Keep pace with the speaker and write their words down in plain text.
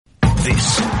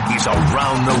This is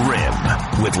Around the Rim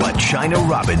with LaChina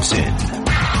Robinson.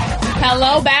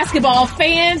 Hello, basketball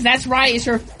fans. That's right. It's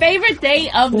your favorite day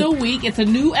of the week. It's a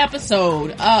new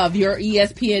episode of your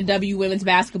ESPNW Women's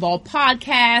Basketball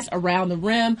podcast, Around the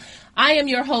Rim. I am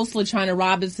your host, LaChina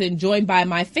Robinson, joined by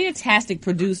my fantastic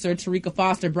producer, Tarika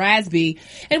Foster-Brasby.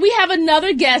 And we have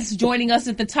another guest joining us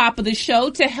at the top of the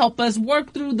show to help us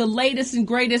work through the latest and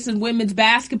greatest in women's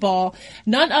basketball,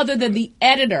 none other than the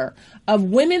editor of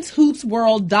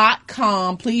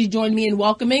Women'sHoopsWorld.com. Please join me in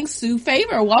welcoming Sue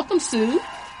Favor. Welcome, Sue.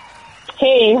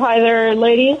 Hey, hi there,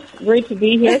 ladies. Great to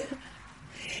be here.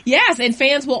 Yes, and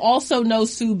fans will also know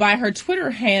Sue by her Twitter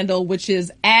handle, which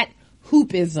is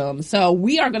 @Hoopism. So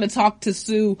we are going to talk to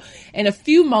Sue in a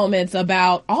few moments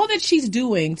about all that she's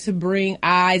doing to bring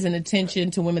eyes and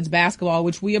attention to women's basketball,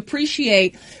 which we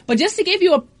appreciate. But just to give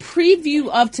you a preview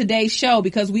of today's show,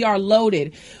 because we are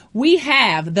loaded, we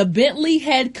have the Bentley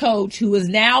head coach, who is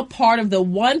now part of the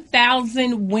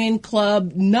 1,000 win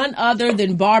club, none other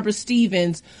than Barbara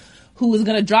Stevens, who is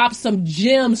going to drop some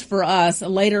gems for us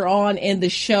later on in the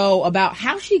show about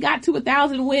how she got to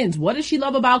 1,000 wins. What does she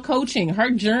love about coaching? Her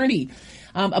journey,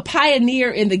 a pioneer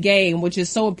in the game, which is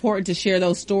so important to share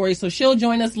those stories. So she'll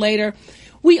join us later.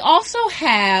 We also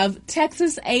have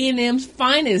Texas A&M's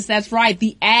finest. That's right.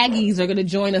 The Aggies are going to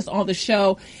join us on the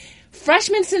show.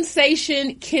 Freshman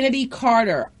sensation Chennedy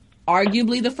Carter,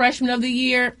 arguably the freshman of the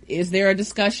year. Is there a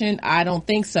discussion? I don't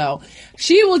think so.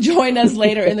 She will join us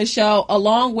later in the show,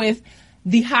 along with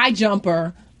the high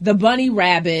jumper, the bunny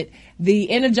rabbit, the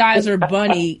Energizer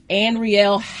bunny,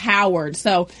 Anriel Howard.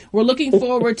 So we're looking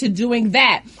forward to doing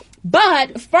that.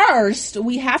 But first,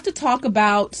 we have to talk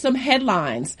about some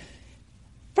headlines.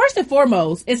 First and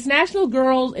foremost, it's National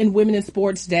Girls and Women in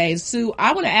Sports Day. Sue,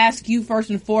 I want to ask you first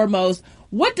and foremost,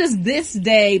 what does this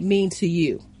day mean to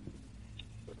you?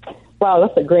 Wow,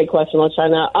 that's a great question,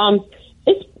 LaChina.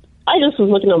 I just was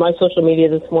looking at my social media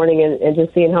this morning and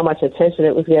just seeing how much attention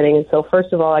it was getting. And so,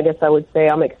 first of all, I guess I would say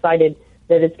I'm excited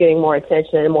that it's getting more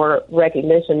attention and more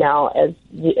recognition now as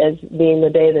being the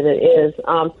day that it is.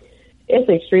 It's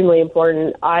extremely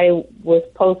important. I was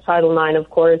post Title IX,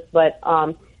 of course, but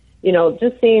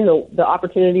just seeing the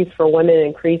opportunities for women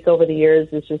increase over the years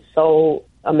is just so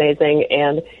amazing.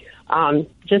 And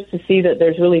just to see that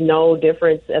there's really no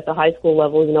difference at the high school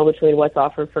level, between what's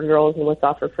offered for girls and what's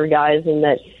offered for guys, and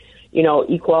that,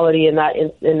 equality in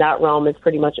that realm is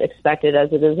pretty much expected as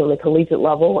it is on the collegiate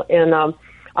level. And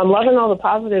I'm loving all the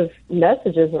positive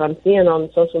messages that I'm seeing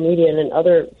on social media and in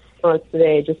other fronts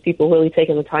today, just people really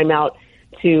taking the time out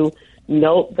to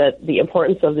note that the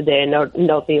importance of the day and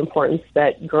note the importance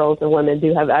that girls and women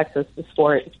do have access to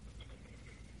sport.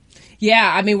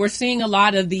 Yeah, I mean, we're seeing a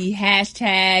lot of the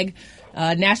hashtag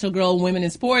National Girl and Women in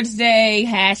Sports Day,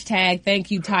 hashtag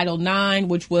Thank You Title IX,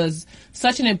 which was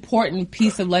such an important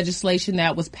piece of legislation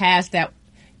that was passed that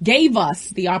gave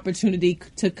us the opportunity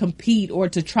to compete or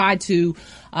to try to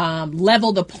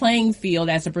level the playing field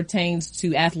as it pertains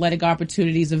to athletic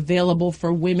opportunities available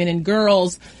for women and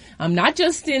girls, not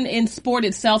just in sport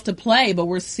itself to play, but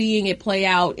we're seeing it play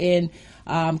out in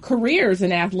careers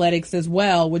in athletics as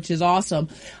well, which is awesome.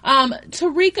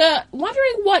 Tarika,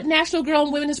 wondering what National Girl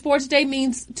and Women in Sports Day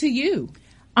means to you.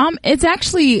 It's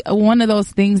actually one of those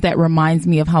things that reminds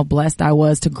me of how blessed I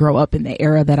was to grow up in the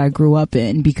era that I grew up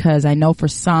in, because I know for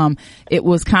some it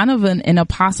was kind of an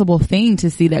impossible thing to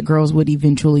see that girls would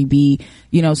eventually be,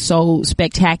 so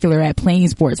spectacular at playing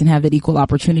sports and have that equal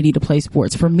opportunity to play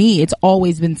sports. For me, it's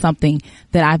always been something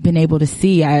that I've been able to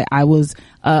see. I was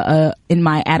in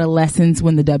my adolescence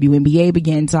when the WNBA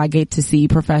began, so I get to see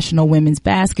professional women's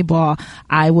basketball.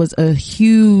 I was a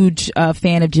huge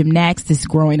fan of gymnastics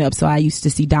growing up, so I used to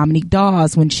see Dominique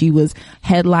Dawes when she was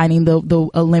headlining the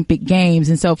Olympic Games.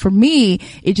 And so for me,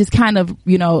 it just kind of,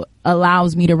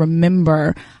 allows me to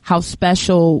remember how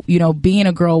special, being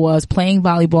a girl was, playing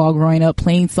volleyball growing up,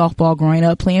 playing softball growing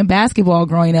up, playing basketball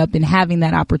growing up, and having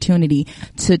that opportunity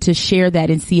to share that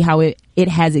and see how it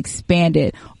has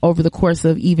expanded over the course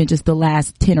of even just the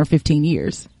last 10 or 15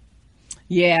 years.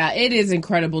 Yeah, it is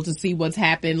incredible to see what's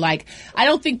happened. Like, I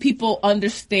don't think people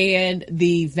understand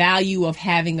the value of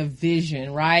having a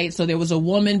vision, right? So there was a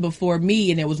woman before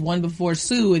me, and there was one before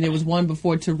Sue, and there was one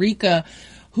before Tarika,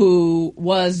 who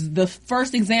was the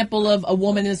first example of a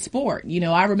woman in sport.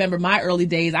 I remember my early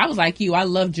days. I was like you. I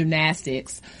loved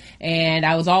gymnastics. and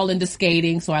I was all into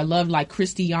skating, so I loved like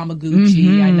Christy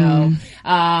Yamaguchi. I know.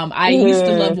 I used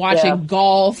to love watching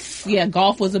golf. Yeah,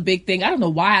 golf was a big thing. I don't know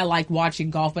why I liked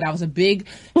watching golf, but I was a big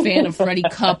fan of Freddie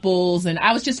Couples, and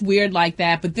I was just weird like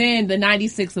that. But then the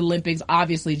 96 Olympics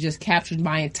obviously just captured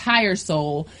my entire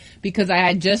soul, because I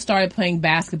had just started playing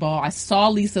basketball. I saw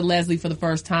Lisa Leslie for the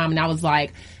first time, and I was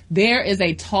like, there is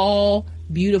a tall,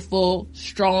 beautiful,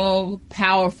 strong,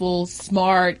 powerful,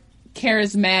 smart,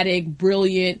 charismatic,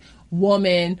 brilliant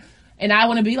woman, and I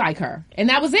want to be like her. And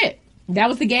that was it. That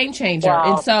was the game changer.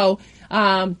 Wow. And so,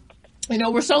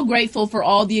 we're so grateful for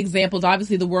all the examples,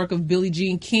 obviously the work of Billie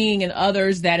Jean King and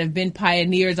others that have been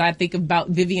pioneers. I think about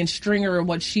Vivian Stringer and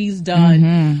what she's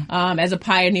done as a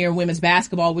pioneer in women's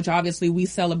basketball, which obviously we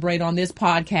celebrate on this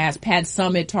podcast. Pat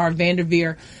Summitt, Tar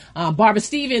Vanderveer, Barbara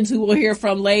Stevens, who we'll hear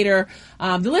from later.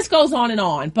 The list goes on and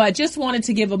on, but just wanted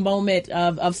to give a moment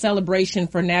of celebration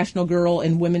for National Girl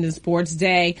and Women in Sports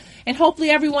Day, and hopefully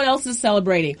everyone else is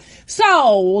celebrating.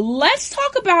 So let's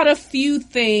talk about a few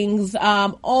things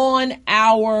on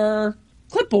our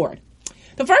clipboard.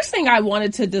 The first thing I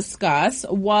wanted to discuss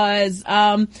was,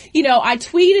 I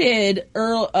tweeted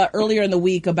earlier in the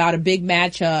week about a big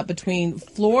matchup between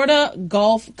Florida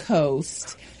Gulf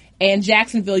Coast and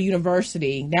Jacksonville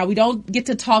University. Now, we don't get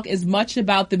to talk as much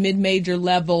about the mid-major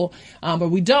level, or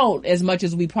we don't as much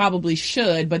as we probably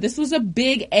should, but this was a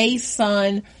big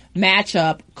ASUN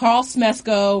matchup. Carl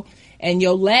Smesko and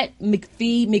Yolette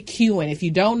McPhee-McEwen. If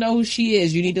you don't know who she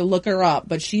is, you need to look her up,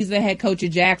 but she's the head coach of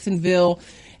Jacksonville.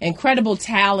 Incredible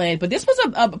talent. But this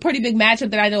was a pretty big matchup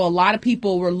that I know a lot of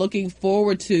people were looking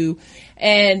forward to.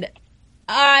 And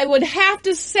I would have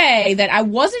to say that I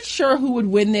wasn't sure who would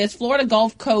win this. Florida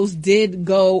Gulf Coast did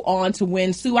go on to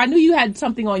win. Sue, I knew you had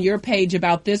something on your page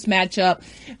about this matchup.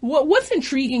 What's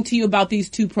intriguing to you about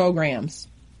these two programs?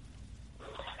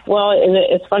 Well,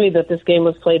 it's funny that this game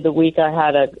was played the week I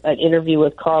had an interview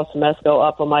with Carl Smesko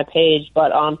up on my page,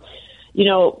 but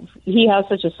he has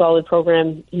such a solid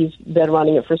program. He's been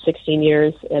running it for 16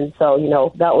 years, and so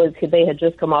they had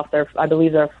just come off their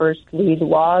first league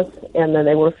loss, and then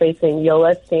they were facing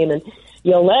Yolette's team, and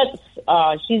Yolette's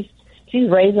she's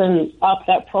raising up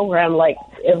that program like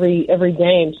every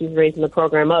game. She's raising the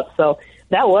program up, so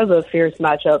that was a fierce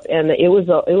matchup, and it was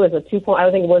a 2-point. I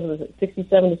think it was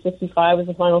 67-65 was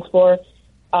the final score.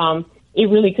 It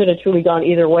really could have truly gone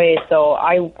either way. So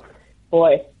I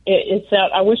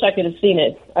wish I could have seen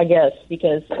it, I guess,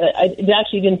 because it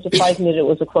actually didn't surprise me that it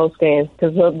was a close game,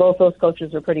 because both those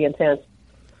coaches are pretty intense.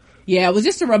 Yeah, it was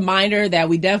just a reminder that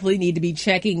we definitely need to be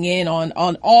checking in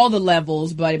on all the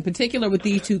levels, but in particular with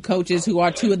these two coaches who are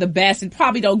two of the best and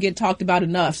probably don't get talked about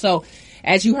enough. So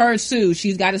as you heard Sue,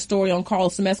 she's got a story on Carl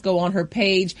Smesko on her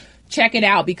page. Check it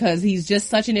out, because he's just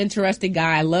such an interesting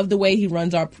guy. I love the way he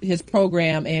runs his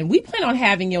program, and we plan on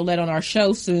having Yolette on our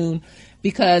show soon,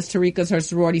 because Tarika's her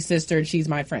sorority sister and she's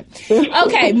my friend.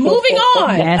 Okay, moving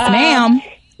on. Yes, ma'am.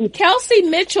 Kelsey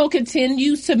Mitchell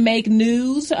continues to make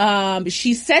news.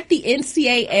 She set the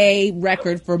NCAA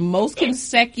record for most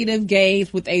consecutive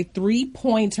games with a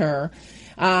 3-pointer.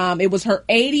 It was her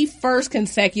 81st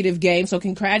consecutive game, so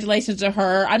congratulations to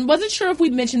her. I wasn't sure if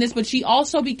we mentioned this, but she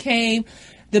also became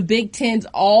the Big Ten's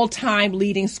all-time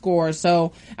leading scorer.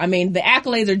 So, the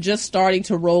accolades are just starting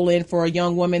to roll in for a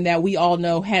young woman that we all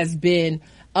know has been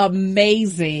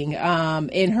amazing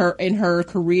in her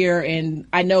career, and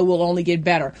I know will only get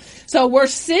better. So we're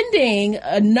sending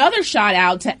another shout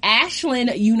out to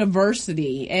Ashland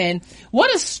University, and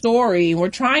what a story. We're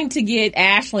trying to get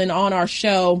Ashland on our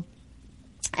show.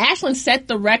 Ashland set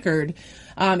the record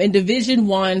in Division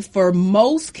I for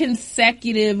most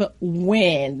consecutive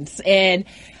wins, and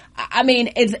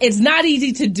it's not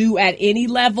easy to do at any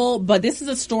level, but this is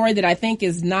a story that I think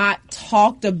is not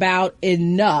talked about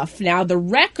enough. Now, the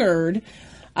record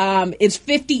is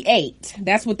 58.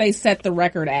 That's what they set the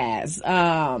record as.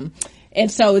 And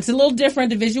so it's a little different,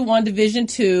 Division I, Division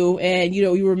II, and,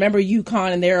 you remember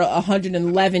UConn and their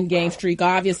 111 game streak,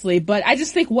 obviously, but I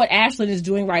just think what Ashland is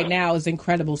doing right now is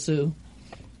incredible, Sue.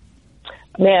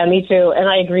 Man, me too, and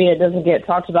I agree it doesn't get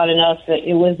talked about enough.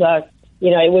 It was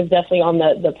it was definitely on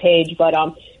the page, but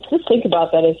just think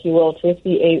about that, if you will.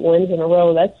 58 wins in a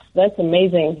row. That's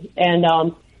amazing. And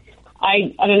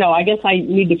I don't know. I guess I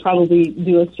need to probably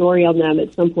do a story on them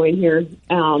at some point here.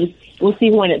 We'll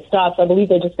see when it stops. I believe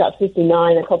they just got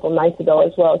 59 a couple nights ago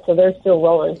as well, so they're still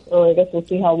rolling. I guess we'll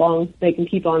see how long they can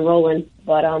keep on rolling.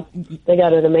 But they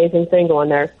got an amazing thing going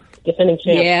there. Defending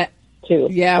champ. too.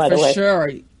 Yeah, by the way. sure.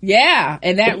 Yeah,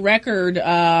 and that record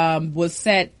was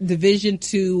set Division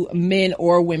II men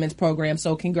or women's program.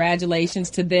 So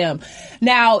congratulations to them.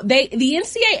 Now, the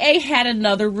NCAA had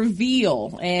another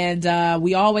reveal, and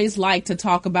we always like to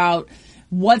talk about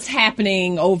what's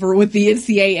happening over with the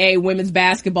NCAA Women's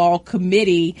Basketball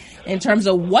Committee in terms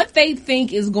of what they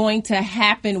think is going to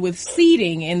happen with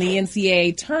seeding in the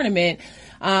NCAA tournament.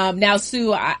 Now,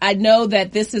 Sue, I know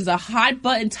that this is a hot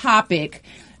button topic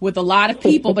with a lot of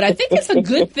people, but I think it's a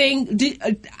good thing.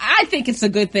 I think it's a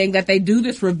good thing that they do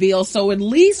this reveal, so at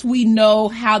least we know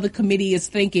how the committee is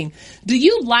thinking. Do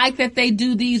you like that they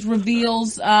do these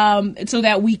reveals so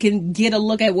that we can get a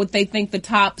look at what they think the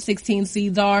top 16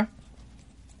 seeds are?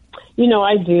 You know,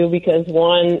 I do, because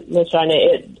one,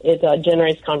 LaChina, it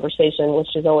generates conversation,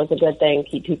 which is always a good thing.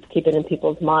 Keep it in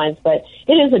people's minds, but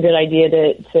it is a good idea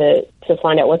to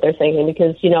find out what they're thinking,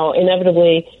 because, you know,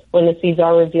 inevitably when the seeds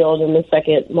are revealed in the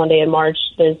second Monday in March,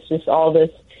 there's just all this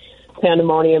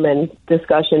pandemonium and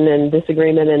discussion and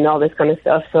disagreement and all this kind of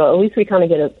stuff. So at least we kind of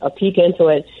get a peek into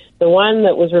it. The one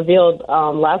that was revealed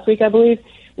last week, I believe,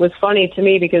 was funny to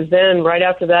me, because then right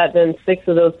after that, then 6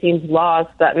 of those teams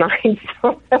lost that night.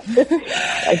 So,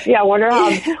 I wonder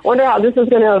how this is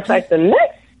going to affect the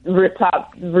next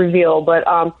top reveal. But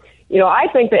you know, I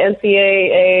think the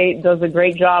NCAA does a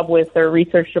great job with their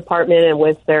research department and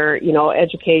with their, you know,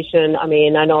 education. I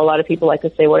mean, I know a lot of people like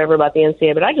to say whatever about the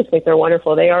NCAA, but I just think they're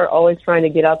wonderful. They are always trying to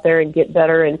get out there and get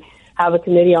better and have a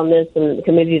committee on this and a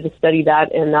committee to study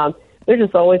that. And they're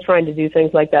just always trying to do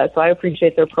things like that. So I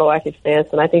appreciate their proactive stance,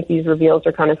 and I think these reveals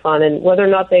are kind of fun. And whether or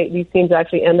not these teams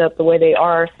actually end up the way they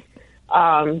are,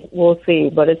 we'll see.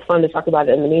 But it's fun to talk about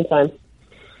it in the meantime.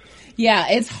 Yeah,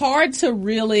 it's hard to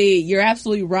really, you're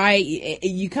absolutely right.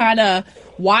 You kind of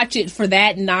watch it for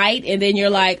that night, and then you're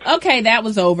like, okay, that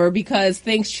was over, because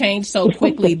things change so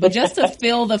quickly. But just to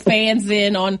fill the fans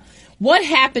in on what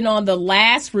happened on the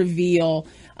last reveal,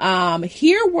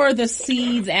 here were the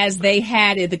seeds as they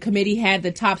had it. The committee had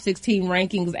the top 16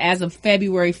 rankings as of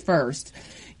February 1st.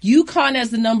 UConn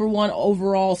as the number 1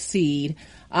 overall seed.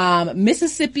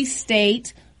 Mississippi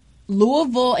State,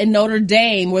 Louisville, and Notre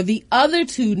Dame were the other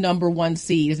 2 number 1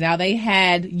 seeds. Now they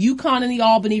had UConn in the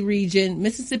Albany region,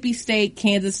 Mississippi State,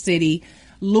 Kansas City,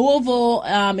 Louisville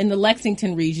in the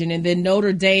Lexington region, and then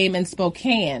Notre Dame and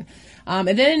Spokane. And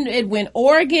then it went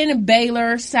Oregon,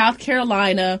 Baylor, South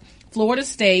Carolina, Florida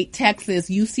State, Texas,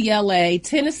 UCLA,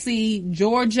 Tennessee,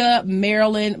 Georgia,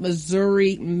 Maryland,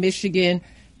 Missouri, Michigan,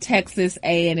 Texas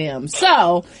A&M.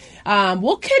 So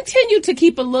we'll continue to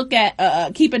keep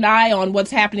an eye on what's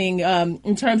happening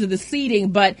in terms of the seeding,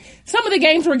 but some of the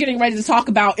games we're getting ready to talk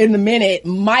about in a minute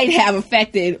might have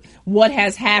affected what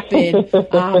has happened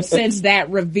since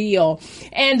that reveal.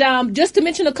 And just to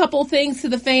mention a couple of things to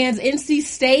the fans, NC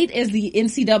State is the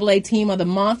NCAA team of the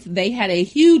month. They had a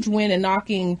huge win in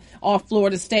knocking off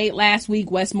Florida State last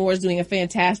week. Wes Moore is doing a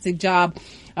fantastic job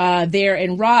there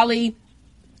in Raleigh.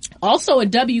 Also, in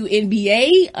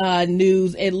WNBA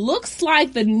news, it looks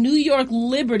like the New York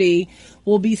Liberty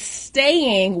will be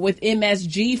staying with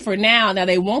MSG for now. Now,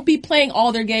 they won't be playing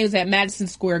all their games at Madison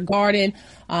Square Garden.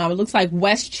 It looks like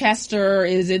Westchester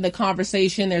is in the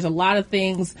conversation. There's a lot of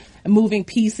things, moving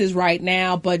pieces right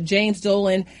now, but James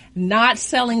Dolan not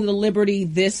selling the Liberty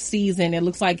this season. It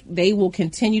looks like they will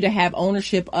continue to have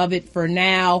ownership of it for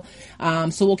now.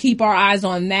 So we'll keep our eyes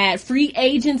on that. Free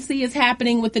agency is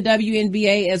happening with the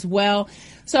WNBA as well.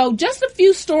 So just a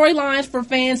few storylines for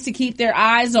fans to keep their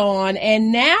eyes on.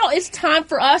 And now it's time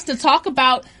for us to talk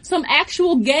about some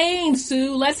actual games,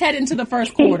 Sue. Let's head into the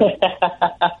first quarter.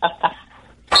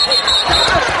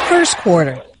 First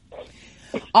quarter.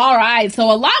 All right.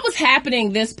 So a lot was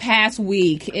happening this past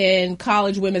week in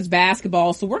college women's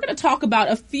basketball. So we're going to talk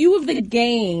about a few of the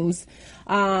games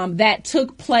that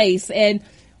took place. And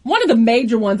one of the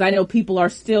major ones I know people are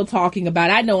still talking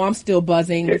about, I know I'm still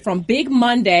buzzing, from Big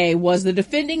Monday was the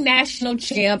defending national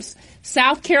champs,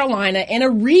 South Carolina, in a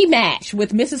rematch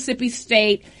with Mississippi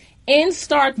State in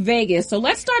Stark Vegas. So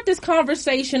let's start this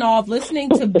conversation off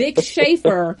listening to Vic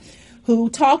Schaefer,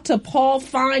 who talked to Paul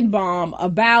Feinbaum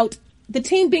about the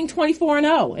team being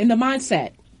 24-0 in the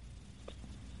mindset.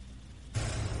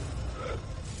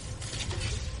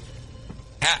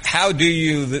 How do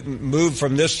you move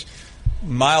from this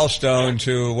milestone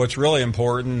to what's really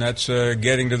important? That's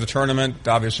getting to the tournament.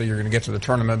 Obviously, you're going to get to the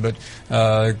tournament, but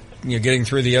getting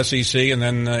through the SEC and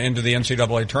then into the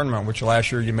NCAA tournament, which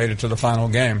last year you made it to the final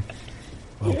game.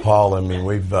 Well, Paul, I mean,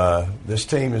 we've this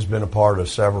team has been a part of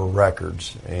several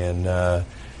records, and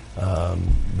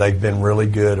they've been really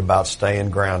good about staying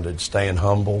grounded, staying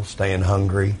humble, staying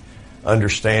hungry,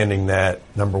 understanding that,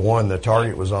 number one, the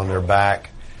target was on their back.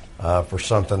 for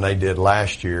something they did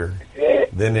last year.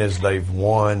 Then as they've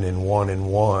won and won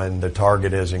and won, the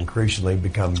target has increasingly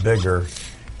become bigger.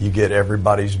 You get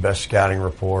everybody's best scouting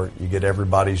report. You get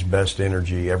everybody's best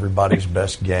energy, everybody's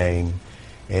best game.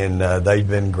 And they've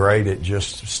been great at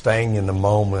just staying in the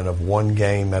moment of one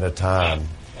game at a time.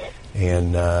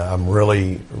 And I'm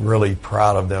really, really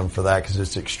proud of them for that because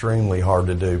it's extremely hard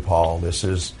to do, Paul. This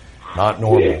is not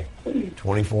normal.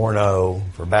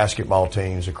 24-0 for basketball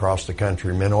teams across the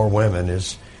country, men or women,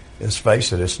 is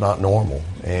face it, it's not normal.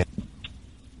 And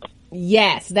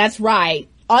yes, that's right.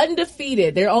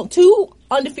 Undefeated. There are two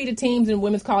undefeated teams in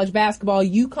women's college basketball,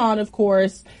 UConn, of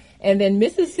course, and then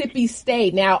Mississippi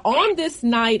State. Now, on this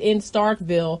night in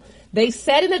Starkville, they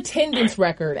set an attendance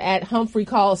record at Humphrey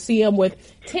Coliseum with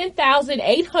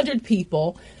 10,800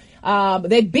 people.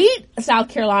 They beat South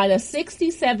Carolina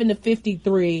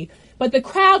 67-53. But the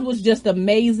crowd was just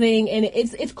amazing, and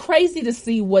it's crazy to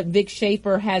see what Vic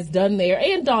Schaefer has done there,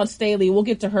 and Dawn Staley. We'll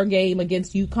get to her game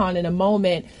against UConn in a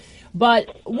moment. But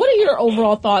what are your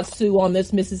overall thoughts, Sue, on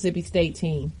this Mississippi State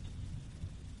team?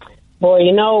 Boy,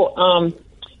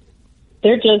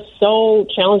 they're just so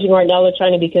challenging right now,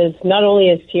 LaChina, because not only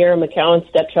has Tierra McCowan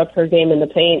stepped up her game in the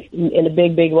paint in a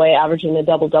big, big way, averaging a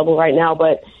double-double right now,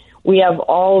 but we have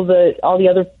all the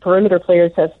other perimeter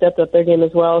players have stepped up their game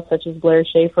as well, such as Blair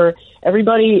Schaefer.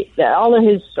 Everybody, all of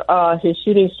his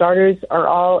shooting starters are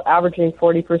all averaging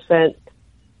 40%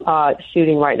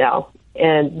 shooting right now,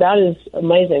 and that is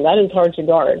amazing. That is hard to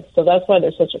guard, so that's why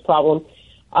there's such a problem.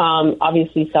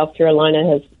 Obviously, South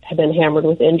Carolina have been hammered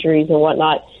with injuries and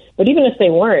whatnot, but even if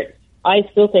they weren't, I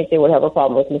still think they would have a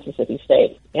problem with Mississippi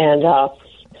State, and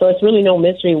so it's really no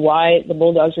mystery why the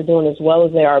Bulldogs are doing as well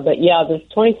as they are. But yeah, this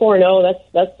 24-0,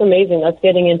 that's amazing. That's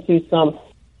getting into some,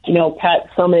 Pat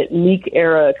Summitt, Meek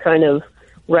era kind of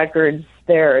records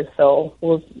there. So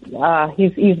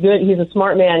he's good. He's a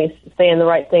smart man. He's saying the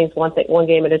right things one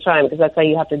game at a time, because that's how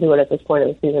you have to do it at this point in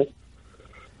the season.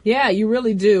 Yeah, you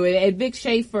really do. And Vic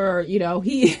Schaefer,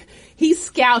 he's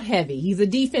scout heavy. He's a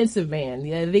defensive man.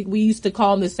 I think we used to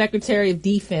call him the Secretary of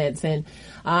Defense, and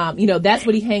that's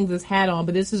what he hangs his hat on.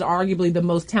 But this is arguably the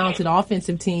most talented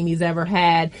offensive team he's ever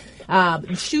had.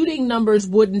 Shooting numbers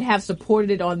wouldn't have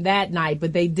supported it on that night,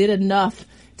 but they did enough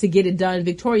to get it done.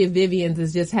 Victoria Vivians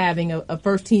is just having a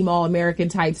first-team All-American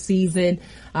type season.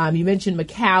 You mentioned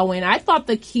McCowan. I thought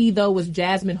the key, though, was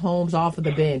Jasmine Holmes off of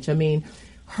the bench. I mean,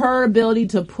 her ability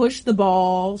to push the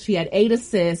ball, she had 8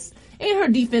 assists, and her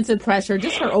defensive pressure,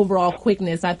 just her overall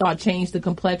quickness, I thought changed the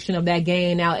complexion of that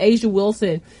game. Now, Asia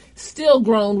Wilson, still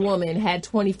grown woman, had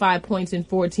 25 points and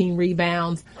 14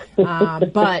 rebounds,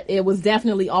 but it was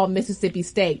definitely all Mississippi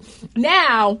State.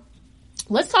 Now,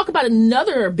 let's talk about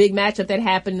another big matchup that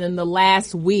happened in the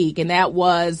last week, and that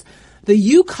was the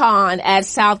UConn at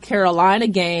South Carolina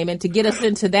game. And to get us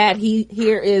into that,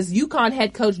 here is UConn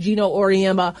head coach Gino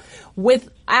Auriemma with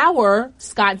our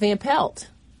Scott Van Pelt.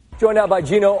 Joined out by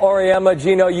Gino Auriemma.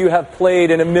 Gino, you have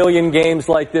played in a million games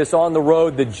like this on the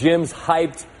road. The gym's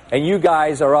hyped, and you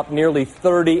guys are up nearly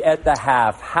 30 at the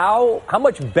half. How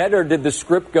much better did the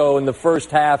script go in the first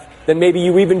half than maybe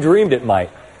you even dreamed it might?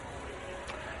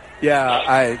 Yeah,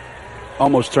 I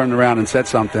almost turned around and said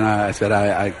something. I said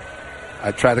I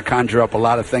tried to conjure up a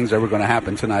lot of things that were going to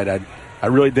happen tonight. I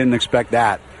really didn't expect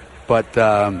that, but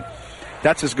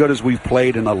that's as good as we've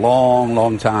played in a long,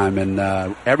 long time. And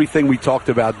everything we talked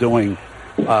about doing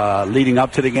leading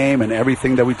up to the game and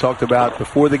everything that we talked about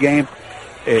before the game,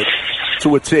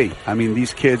 to a T. I mean,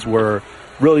 these kids were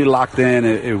really locked in.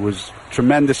 It was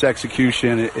tremendous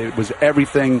execution. It was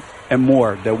everything and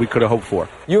more that we could have hoped for.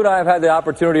 You and I have had the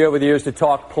opportunity over the years to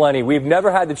talk plenty. We've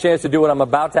never had the chance to do what I'm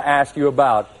about to ask you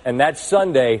about, and that's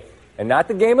Sunday. And not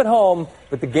the game at home,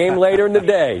 but the game later in the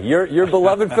day. Your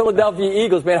beloved Philadelphia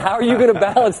Eagles, man. How are you going to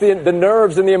balance the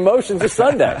nerves and the emotions of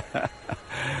Sunday?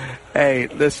 Hey,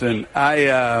 listen,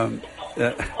 I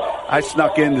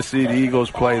snuck in to see the Eagles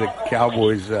play the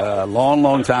Cowboys a long,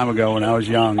 long time ago when I was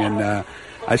young, and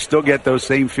I still get those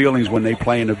same feelings when they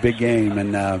play in a big game.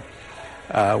 And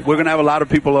we're going to have a lot of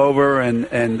people over, and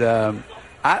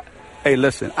hey,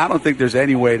 listen, I don't think there's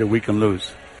any way that we can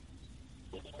lose.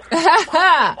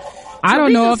 I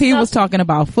don't know if he was talking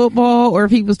about football or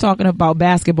if he was talking about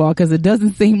basketball, because it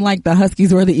doesn't seem like the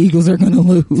Huskies or the Eagles are going to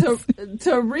lose.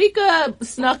 Tarika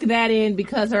snuck that in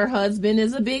because her husband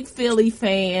is a big Philly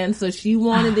fan, so she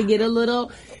wanted to get a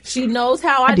little. She knows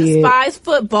how I despise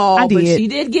football, but she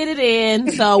did get it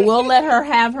in, so we'll let her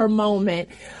have her moment.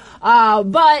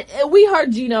 But we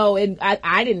heard Gino, and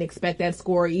I didn't expect that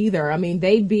score either. I mean,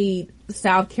 they beat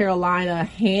South Carolina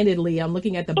handedly. I'm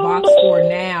looking at the box score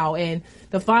now, and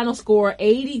the final score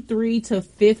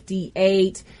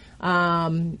 83-58.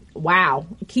 Wow.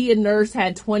 Kia Nurse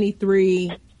had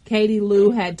 23. Katie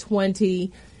Lou had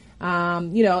 20.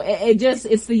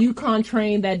 It's the Yukon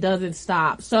train that doesn't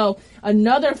stop. So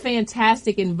another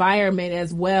fantastic environment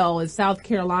as well is South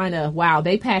Carolina. Wow,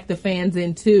 they packed the fans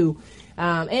in too.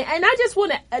 And I just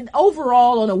want to,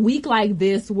 overall, on a week like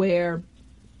this where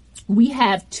we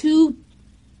have two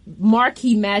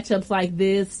marquee matchups like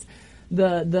this,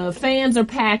 the fans are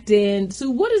packed in.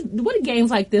 So what do games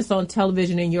like this on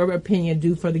television, in your opinion,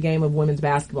 do for the game of women's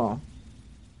basketball?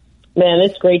 Man,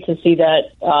 it's great to see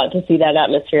that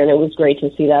atmosphere, and it was great to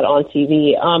see that on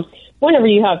TV. Whenever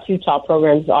you have two top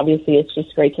programs, obviously it's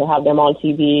just great to have them on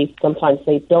TV. Sometimes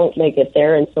they don't make it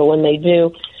there, and so when they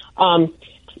do, I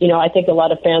think a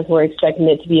lot of fans were expecting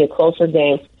it to be a closer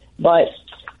game. But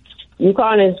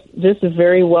UConn is just a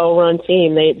very well-run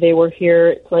team. They were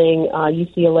here playing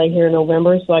UCLA here in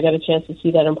November, so I got a chance to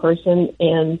see that in person,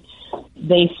 and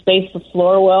they space the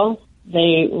floor well.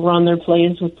 They run their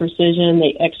plays with precision.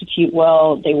 They execute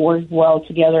well. They work well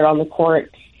together on the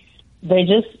court.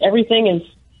 Everything is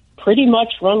pretty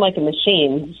much run like a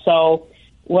machine. So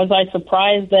was I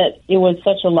surprised that it was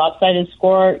such a lopsided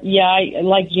score? Yeah,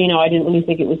 like Gino, I didn't really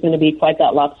think it was going to be quite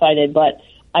that lopsided, but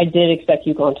I did expect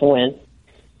UConn to win.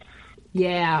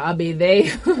 Yeah, I mean,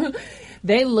 they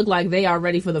look like they are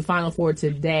ready for the Final Four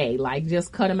today. Like,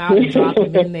 just cut them out and drop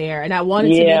them in there. And I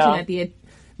wanted to mention that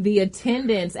the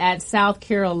attendance at South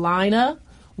Carolina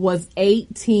was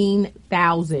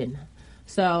 18,000.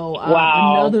 So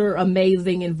another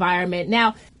amazing environment.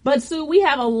 Now, but Sue, we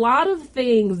have a lot of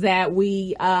things that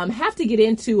we have to get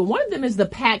into. And one of them is the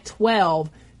Pac-12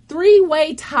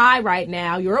 three-way tie right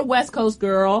now. You're a West Coast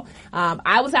girl.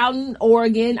 I was out in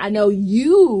Oregon. I know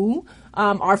you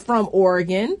are from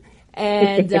Oregon.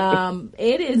 And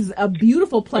it is a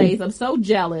beautiful place. I'm so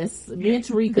jealous. Me and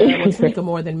Tarika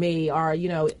more than me, are,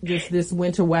 just this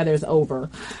winter weather's over.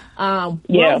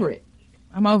 We're over it.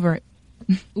 I'm over it.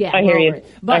 Yeah, I hear you.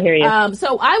 But, I hear you.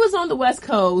 So I was on the West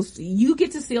Coast. You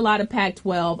get to see a lot of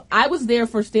Pac-12. I was there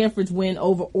for Stanford's win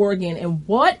over Oregon, and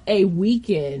what a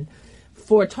weekend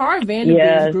for Tara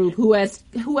Vanderveer's group, who has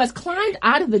climbed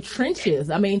out of the trenches.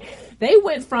 I mean, they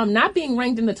went from not being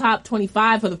ranked in the top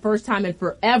 25 for the first time in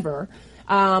forever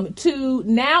to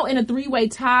now in a three-way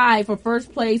tie for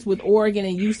first place with Oregon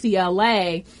and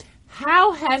UCLA.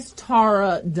 How has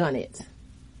Tara done it?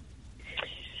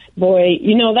 Boy,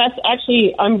 that's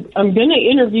actually, I'm going to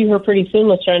interview her pretty soon,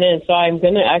 LaChina, and so I'm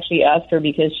going to actually ask her,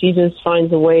 because she just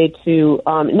finds a way to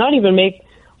not even make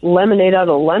lemonade out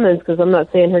of lemons, because I'm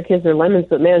not saying her kids are lemons,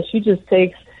 but man, she just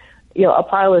takes a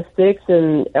pile of sticks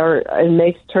and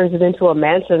turns it into a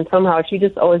mansion somehow. She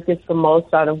just always gets the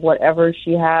most out of whatever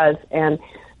she has, and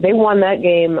they won that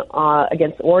game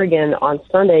against Oregon on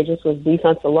Sunday just with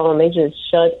defense alone. They just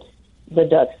shut the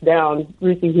Ducks down.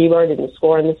 Ruthie Heber didn't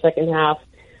score in the second half.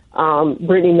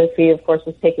 Brittany McPhee, of course,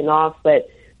 was taken off, but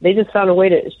they just found a way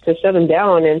to shut them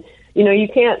down. And you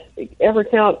can't ever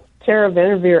count Tara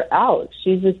Vanderveer out.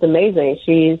 She's just amazing.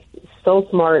 She's so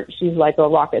smart. She's like a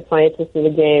rocket scientist in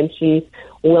the game. She's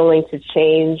willing to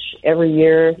change every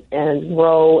year and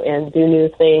grow and do new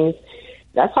things.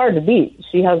 That's hard to beat.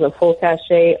 She has a full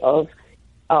cachet of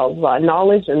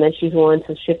knowledge, and then she's willing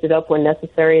to shift it up when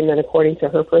necessary, and then according to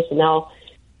her personnel.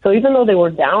 So even though they were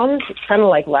down, kind of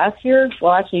like last year,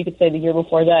 well, actually you could say the year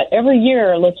before that, every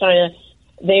year, LaChina,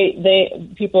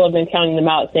 people have been counting them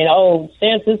out, saying,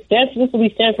 this will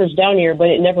be Stanford's down year, but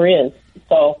it never is.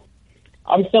 So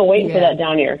I'm still waiting for that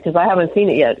down year, because I haven't seen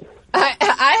it yet.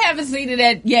 I haven't seen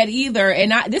it yet either,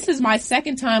 and this is my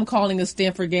second time calling a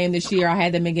Stanford game this year. I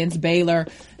had them against Baylor.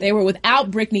 They were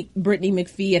without Brittany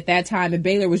McPhee at that time, and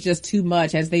Baylor was just too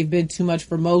much, as they've been too much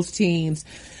for most teams.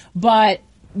 But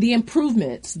the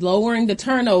improvements, lowering the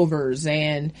turnovers,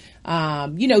 and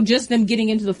just them getting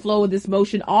into the flow of this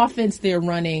motion offense they're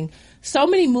running. So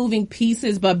many moving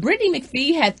pieces, but Brittany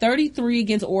McPhee had 33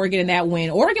 against Oregon in that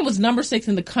win. Oregon was number 6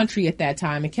 in the country at that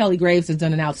time, and Kelly Graves has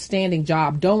done an outstanding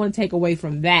job. Don't want to take away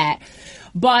from that.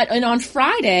 And on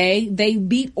Friday, they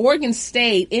beat Oregon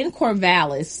State in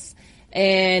Corvallis,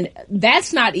 and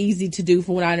that's not easy to do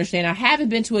from what I understand. I haven't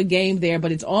been to a game there,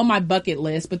 but it's on my bucket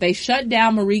list. But they shut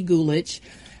down Marie Gulich.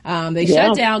 They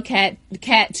shut down Kat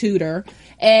Tudor.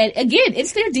 And again,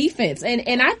 it's their defense.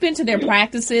 And I've been to their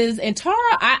practices, and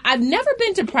Tara, I've never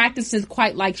been to practices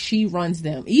quite like she runs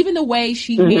them. Even the way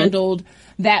she handled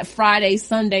that Friday,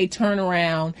 Sunday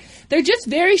turnaround. They're just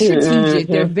very strategic.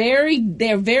 They're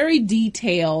very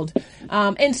detailed.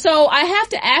 And so I have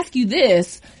to ask you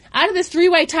this. Out of this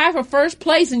three-way tie for first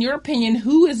place, in your opinion,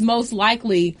 who is most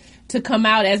likely to come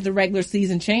out as the regular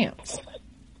season champs?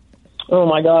 Oh,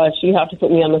 my gosh, you have to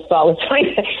put me on the spot with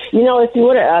You know, if you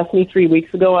would have asked me 3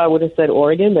 weeks ago, I would have said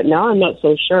Oregon, but now I'm not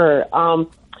so sure.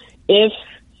 If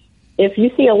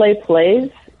UCLA plays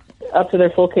up to their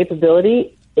full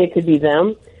capability, it could be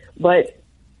them. But,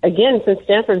 again, since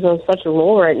Stanford's on such a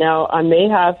roll right now, I may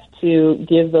have to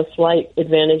give the slight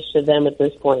advantage to them at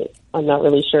this point. I'm not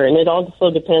really sure. And it also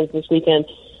depends this weekend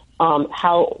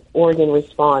how Oregon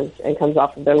responds and comes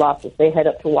off of their losses. They head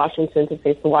up to Washington to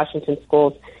face the Washington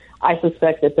Schools. I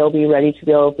suspect that they'll be ready to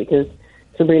go because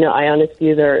Sabrina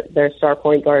Ionescu, their star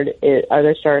point guard,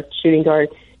 their star shooting guard,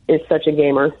 is such a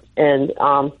gamer. And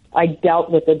I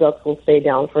doubt that the Ducks will stay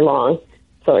down for long.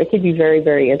 So it could be very,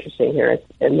 very interesting here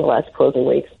in the last closing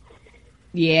weeks.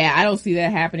 Yeah, I don't see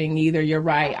that happening either. You're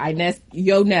right.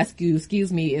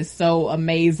 Ionescu, is so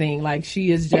amazing. Like,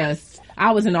 she is just,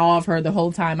 I was in awe of her the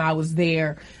whole time I was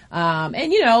there.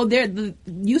 And you know, the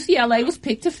UCLA was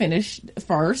picked to finish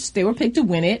first. They were picked to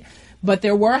win it, but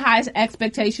there were high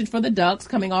expectations for the Ducks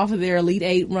coming off of their Elite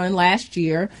Eight run last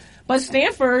year. But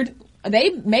Stanford,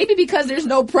 maybe because there's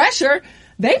no pressure,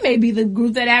 they may be the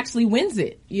group that actually wins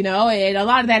it, you know, and a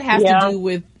lot of that has to do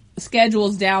with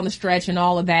schedules down the stretch and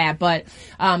all of that. But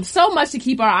so much to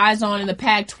keep our eyes on in the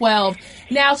Pac-12.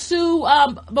 Now, Sue,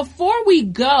 before we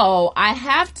go, I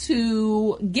have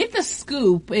to get the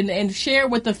scoop and share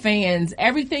with the fans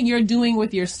everything you're doing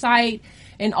with your site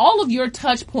and all of your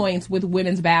touch points with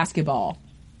women's basketball.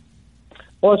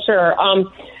 Well, sure.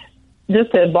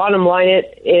 Just to bottom line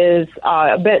it is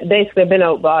basically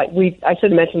I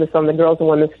should have mentioned this on the Girls and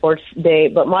Women's Sports Day,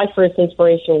 but my first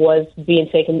inspiration was being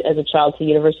taken as a child to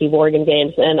University of Oregon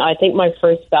games. And I think my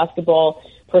first basketball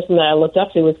person that I looked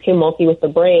up to was Kim Mulkey with the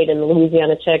braid and the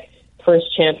Louisiana Tech first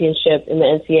championship in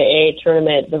the NCAA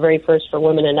tournament, the very first for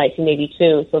women in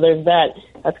 1982. So there's that.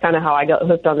 That's kind of how I got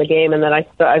hooked on the game. And then I've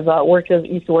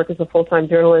used to work as a full-time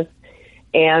journalist.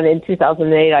 And in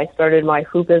 2008, I started my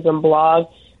Hoopism blog.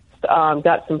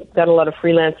 Got a lot of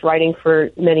freelance writing for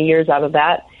many years out of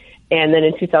that. And then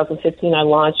in 2015, I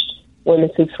launched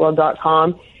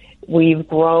womenshoopsworld.com. We've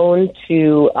grown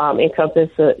to encompass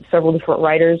several different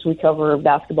writers. We cover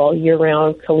basketball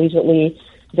year-round, collegiately,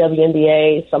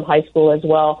 WNBA, some high school as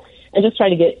well, and just try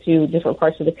to get to different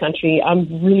parts of the country.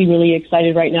 I'm really, really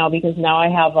excited right now because now I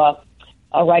have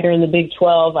a writer in the Big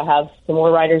 12. I have some more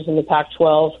writers in the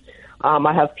Pac-12.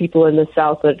 I have people in the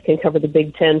South that can cover the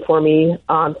Big Ten for me.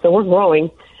 So we're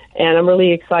growing, and I'm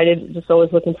really excited, just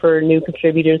always looking for new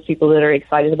contributors, people that are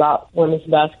excited about women's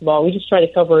basketball. We just try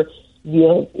to cover,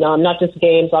 not just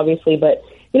games, obviously, but,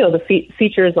 the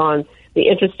features on the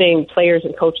interesting players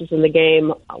and coaches in the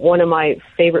game. One of my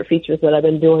favorite features that I've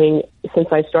been doing since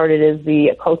I started is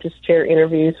the coaches chair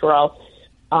interviews, where I'll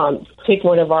pick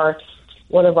one of our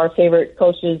favorite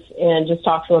coaches and just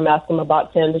talk to them, ask them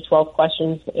about 10 to 12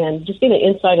 questions, and just get an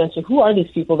insight into who are these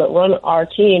people that run our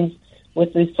teams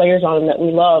with these players on them that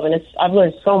we love. And I've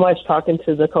learned so much talking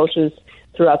to the coaches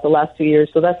throughout the last 2 years.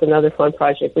 So that's another fun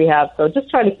project we have. So just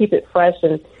try to keep it fresh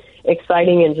and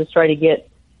exciting and just try to get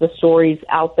the stories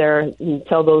out there and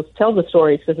tell the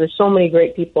stories, because there's so many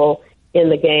great people in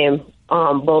the game,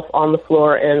 both on the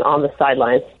floor and on the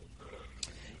sidelines.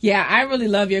 Yeah, I really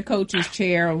love your coach's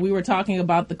chair. We were talking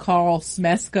about the Carl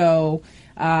Smesko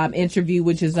interview,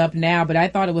 which is up now, but I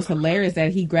thought it was hilarious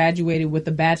that he graduated with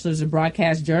a bachelor's of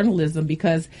broadcast journalism,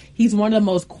 because he's one of the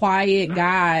most quiet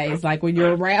guys, like when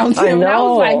you're around him. And I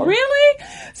was like, really?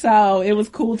 So it was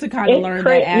cool to kind of learn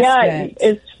that aspect.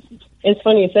 Yeah, it's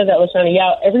funny you said that, LaChina.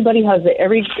 Yeah, everybody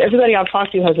I've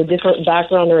talked to has a different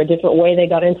background or a different way they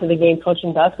got into the game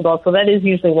coaching basketball. So that is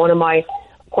usually one of my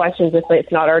questions if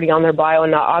it's not already on their bio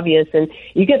and not obvious, and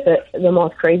you get the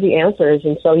most crazy answers.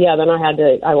 And so then when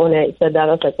I said that,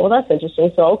 I was like, well, that's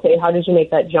interesting. So okay, how did you make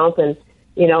that jump? And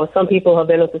some people have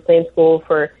been at the same school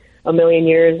for a million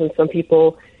years, and some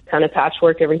people kind of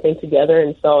patchwork everything together.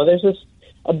 And so there's just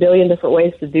a billion different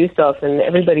ways to do stuff, and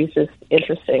everybody's just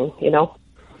interesting.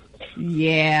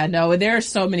 Yeah, no, there are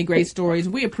so many great stories.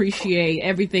 We appreciate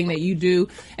everything that you do,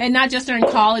 and not just during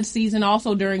college season,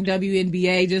 also during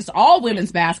WNBA, just all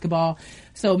women's basketball.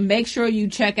 So make sure you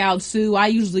check out Sue. I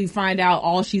usually find out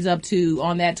all she's up to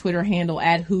on that Twitter handle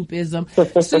at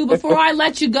Hoopism. Sue, before I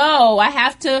let you go, I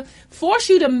have to force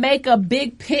you to make a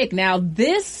big pick. Now,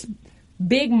 this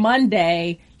big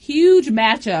Monday, huge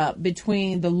matchup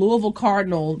between the Louisville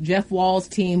Cardinal, Jeff Wall's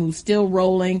team, who's still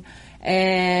rolling,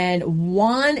 and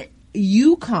one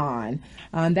UConn.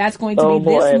 That's going to be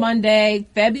this Monday,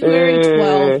 February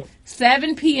 12th,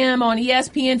 7 p.m. on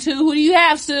ESPN2. Who do you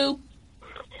have, Sue?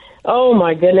 Oh,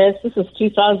 my goodness. This is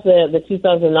the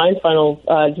 2009 final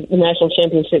national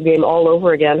championship game all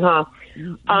over again, huh?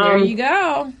 There you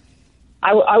go.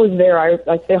 I was there. I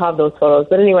still have those photos.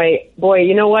 But anyway, boy,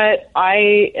 you know what?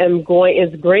 I am going,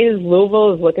 as great as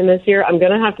Louisville is looking this year, I'm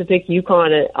going to have to pick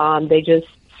UConn. They just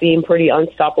seem pretty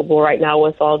unstoppable right now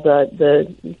with all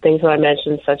the things that I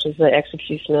mentioned, such as the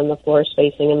execution and the floor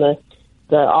spacing and the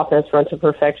offense run to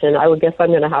perfection. I would guess I'm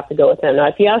going to have to go with them. Now,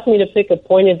 if you ask me to pick a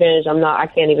point advantage, I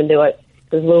can't even do it.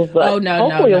 Because Louisville,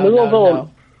 No.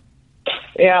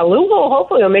 Yeah, Louisville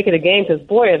hopefully will make it a game because,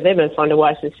 boy, have they been fun to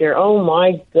watch this year. Oh,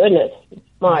 my goodness.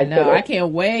 My goodness. I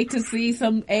can't wait to see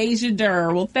some Asia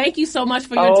Dur. Well, thank you so much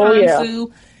for your time,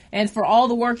 Sue, and for all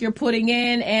the work you're putting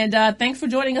in. And thanks for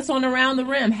joining us on Around the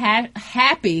Rim.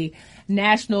 Happy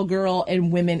National Girl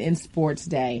and Women in Sports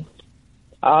Day.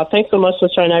 Thanks so much,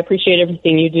 LaChina. I appreciate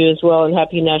everything you do as well, and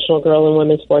happy National Girl and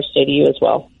Women's Sports Day to you as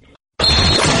well.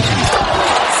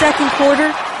 Second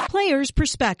quarter, Players'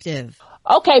 Perspective.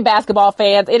 Okay, basketball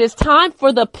fans, it is time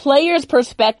for the Players'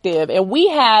 Perspective, and we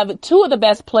have two of the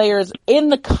best players in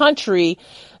the country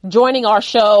joining our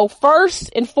show.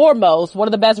 First and foremost, one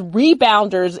of the best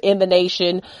rebounders in the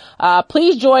nation.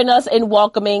 Please join us in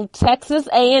welcoming Texas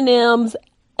A&M's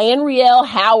Anriel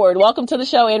Howard. Welcome to the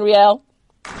show, Anriel.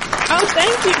 Oh,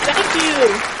 thank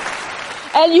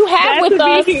you. And you have Glad with to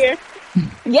us... be here.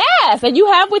 Yes, and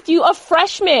you have with you a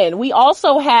freshman. We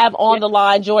also have on the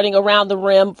line joining Around the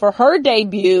Rim for her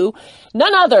debut,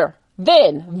 none other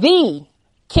than the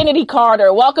Chennedy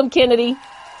Carter. Welcome, Chennedy.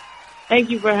 Thank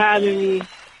you for having me.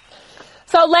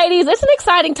 So, ladies, it's an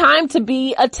exciting time to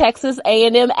be a Texas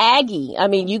A&M Aggie. I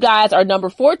mean, you guys are number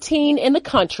 14 in the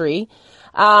country,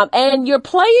 and you're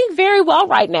playing very well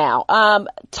right now.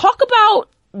 Talk about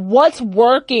what's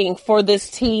working for this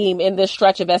team in this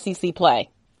stretch of SEC play.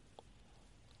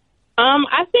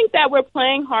 I think that we're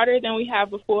playing harder than we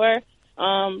have before,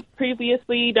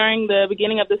 previously during the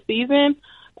beginning of the season,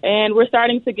 and we're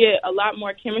starting to get a lot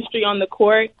more chemistry on the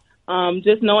court,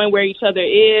 just knowing where each other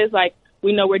is. Like,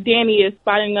 we know where Danny is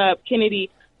spotting up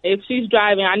Chennedy. If she's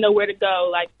driving, I know where to go.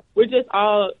 Like, we're just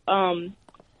all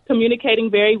communicating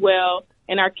very well,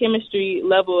 and our chemistry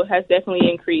level has definitely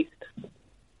increased.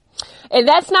 And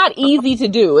that's not easy to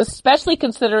do, especially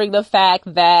considering the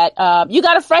fact that you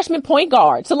got a freshman point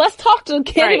guard. So let's talk to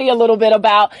Chennedy a little bit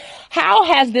about how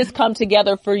has this come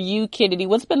together for you, Chennedy?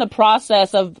 What's been the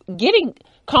process of getting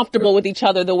comfortable with each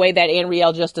other the way that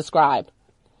Anriel just described?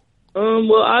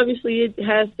 Well, obviously it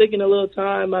has taken a little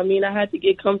time. I mean, I had to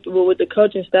get comfortable with the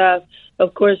coaching staff,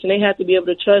 of course, and they had to be able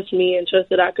to trust me and trust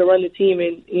that I could run the team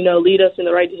and, lead us in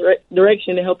the right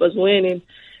direction to help us win. And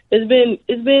it's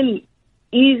been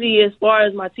easy as far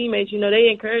as my teammates. They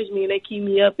encourage me and they keep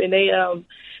me up and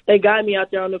they guide me out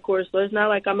there on the court. So it's not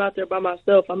like I'm out there by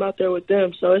myself. I'm out there with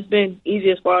them. So it's been easy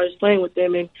as far as playing with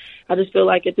them. And I just feel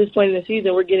like at this point in the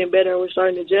season, we're getting better and we're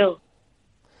starting to gel.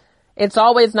 It's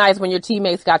always nice when your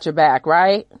teammates got your back,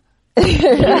 right?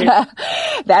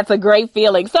 That's a great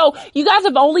feeling. So you guys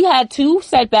have only had 2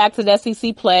 setbacks in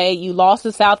SEC play. You lost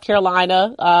to South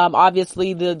Carolina,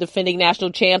 obviously the defending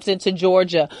national champs, into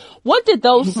Georgia. What did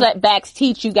those setbacks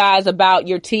teach you guys about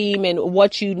your team and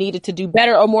what you needed to do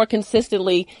better or more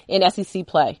consistently in SEC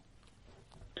play?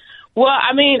 Well,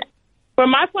 I mean,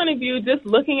 from my point of view, just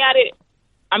looking at it,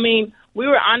 I mean, we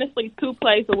were honestly 2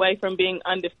 plays away from being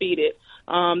undefeated.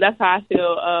 That's how I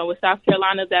feel with South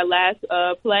Carolina, that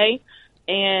last play.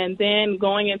 And then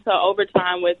going into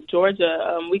overtime with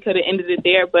Georgia, we could have ended it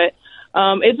there. But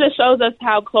it just shows us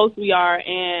how close we are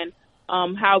and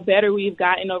how better we've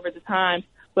gotten over the time.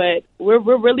 But we're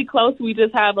really close. We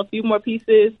just have a few more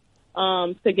pieces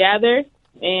together,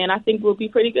 and I think we'll be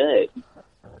pretty good.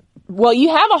 Well, you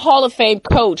have a Hall of Fame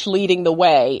coach leading the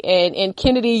way. And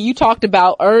Chennedy, you talked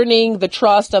about earning the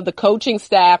trust of the coaching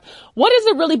staff. What has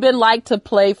it really been like to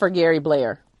play for Gary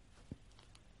Blair?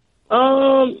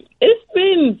 It's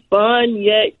been fun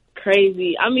yet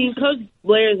crazy. I mean, Coach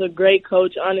Blair is a great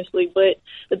coach, honestly. But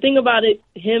the thing about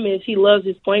him is he loves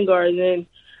his point guards. And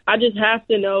I just have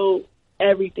to know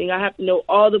everything. I have to know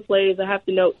all the plays. I have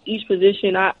to know each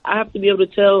position. I have to be able to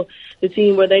tell the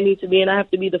team where they need to be, and I have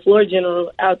to be the floor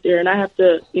general out there. And I have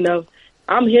to,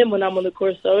 I'm him when I'm on the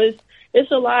court. So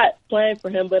it's a lot playing for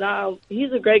him, but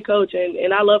he's a great coach,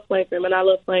 and I love playing for him, and I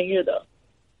love playing here, though.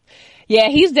 Yeah,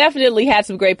 he's definitely had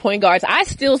some great point guards. I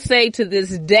still say to this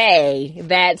day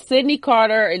that Sydney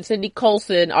Carter and Sydney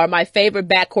Colson are my favorite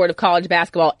backcourt of college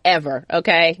basketball ever.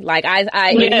 Okay. Like and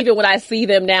even when I see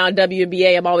them now in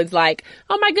WNBA, I'm always like,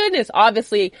 oh my goodness.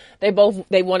 Obviously they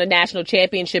won a national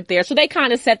championship there. So they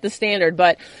kind of set the standard,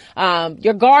 but,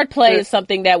 your guard play is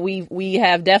something that we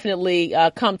have definitely,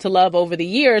 come to love over the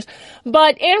years.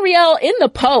 But Anriel, in the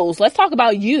post, let's talk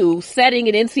about you setting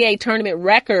an NCAA tournament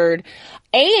record.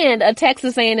 and a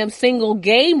Texas A&M single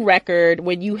game record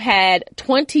when you had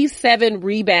 27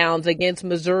 rebounds against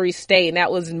Missouri State, and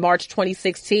that was in March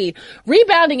 2016.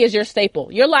 Rebounding is your staple.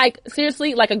 You're like,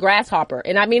 seriously, like a grasshopper.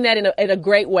 And I mean that in a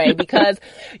great way, because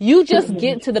you just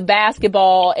get to the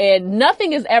basketball and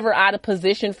nothing is ever out of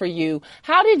position for you.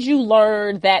 How did you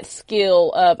learn that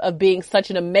skill of being such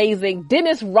an amazing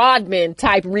Dennis Rodman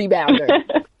type rebounder?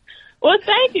 Well,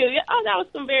 thank you. Oh, that was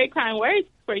some very kind words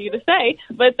for you to say,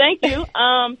 but thank you.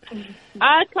 I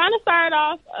kind of started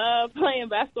off playing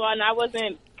basketball, and I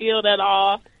wasn't skilled at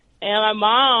all. And my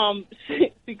mom,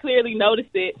 she clearly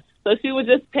noticed it, so she would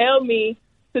just tell me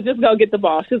to just go get the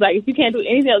ball. She was like, if you can't do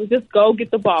anything else, just go get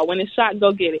the ball. When it's shot,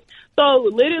 go get it. So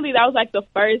literally, that was like the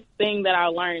first thing that I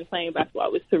learned playing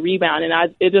basketball was to rebound,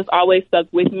 and it just always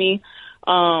stuck with me.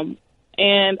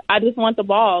 And I just want the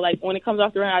ball. Like, when it comes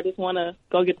off the rim, I just want to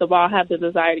go get the ball, have the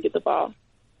desire to get the ball.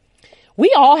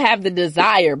 We all have the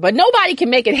desire, but nobody can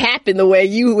make it happen the way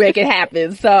you make it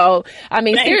happen. So, I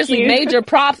mean, seriously, major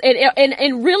props.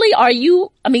 And really, are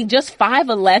you, I mean, just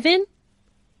 5'11"?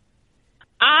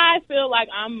 I feel like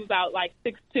I'm about like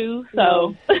 6'2",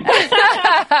 so.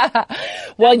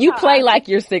 Well, you play like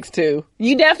you're 6'2".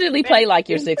 You definitely play like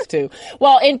you're 6'2".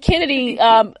 Well, in Chennedy,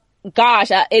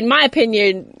 in my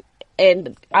opinion,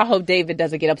 and I hope David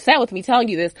doesn't get upset with me telling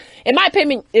you this, in my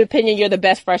opinion, you're the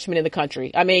best freshman in the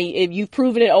country. I mean, if you've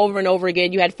proven it over and over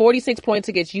again. You had 46 points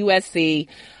against USC.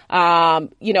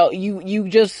 You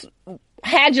just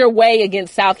had your way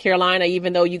against South Carolina,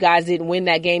 even though you guys didn't win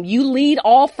that game. You lead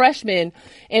all freshmen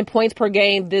in points per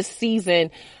game this season.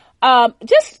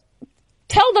 Just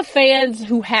tell the fans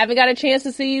who haven't got a chance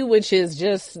to see you, which is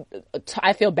just,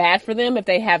 I feel bad for them if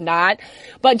they have not,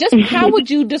 but just how would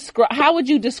you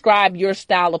describe your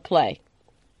style of play?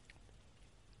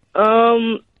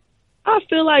 I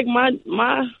feel like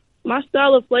my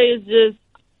style of play is just,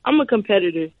 I'm a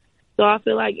competitor. So I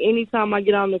feel like anytime I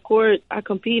get on the court, I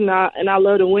compete and I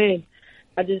love to win.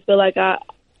 I just feel like I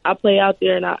play out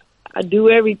there and I do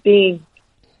everything.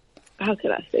 How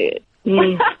can I say it?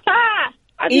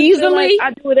 I just easily?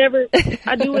 Like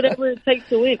I do whatever it takes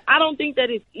to win. I don't think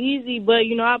that it's easy, but,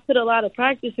 I put a lot of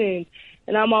practice in,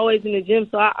 and I'm always in the gym.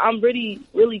 So I'm really,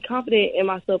 really confident in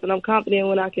myself, and I'm confident in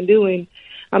what I can do. And,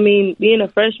 I mean, being a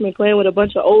freshman, playing with a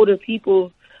bunch of older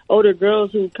people, older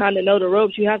girls who kind of know the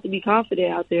ropes, you have to be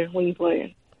confident out there when you're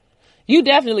playing. You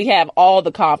definitely have all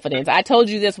the confidence. I told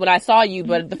you this when I saw you,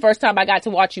 but the first time I got to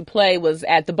watch you play was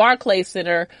at the Barclays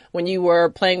Center when you were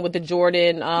playing with the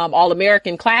Jordan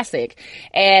All-American Classic.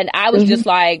 And I was just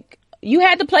like, you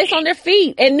had the place on their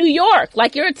feet in New York.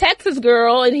 Like, you're a Texas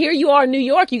girl, and here you are in New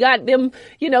York. You got them,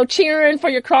 cheering for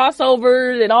your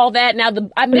crossovers and all that. Now,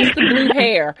 I miss the blue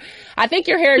hair. I think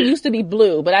your hair used to be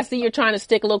blue, but I see you're trying to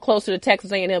stick a little closer to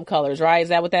Texas A&M colors, right? Is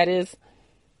that what that is?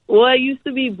 Well, it used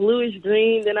to be bluish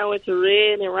green, then I went to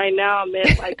red, and right now I'm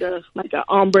at like a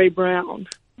ombre brown.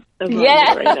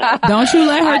 Yeah. Right Don't you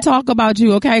let her talk about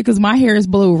you, okay? Because my hair is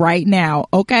blue right now,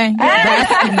 okay?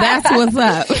 That's what's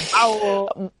up.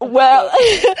 Well,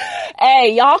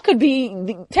 hey,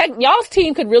 y'all's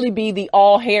team could really be the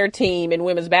all-hair team in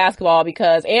women's basketball,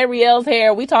 because Anriel's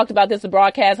hair, we talked about this in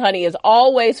broadcast, honey, is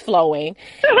always flowing.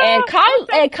 And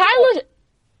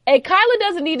Kyla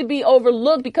doesn't need to be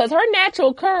overlooked because her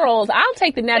natural curls, I'll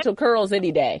take the natural curls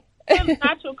any day.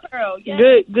 Natural curl, yeah.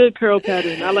 Good curl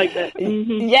pattern. I like that.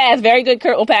 Mm-hmm. Yes, very good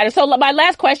curl pattern. So my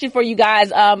last question for you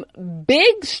guys,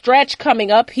 big stretch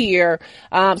coming up here,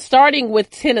 starting with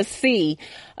Tennessee.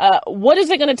 What is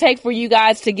it going to take for you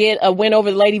guys to get a win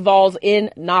over the Lady Vols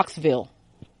in Knoxville?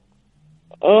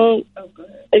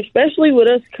 Especially with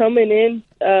us coming in,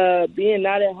 being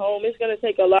not at home, it's going to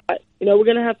take a lot. We're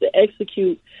going to have to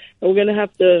execute, and we're going to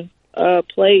have to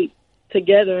play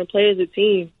together and play as a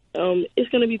team. It's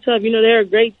going to be tough. They're a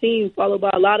great team, followed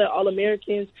by a lot of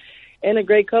All-Americans and a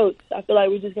great coach. I feel like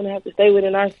we're just going to have to stay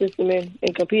within our system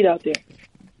and compete out there.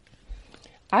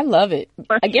 I love it.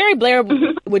 Gary Blair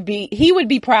would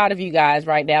be proud of you guys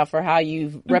right now for how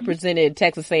you've represented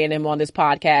Texas A&M on this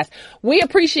podcast. We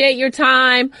appreciate your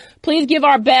time. Please give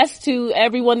our best to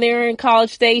everyone there in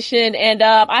College Station, and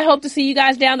I hope to see you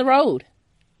guys down the road.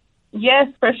 Yes,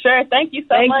 for sure. Thank you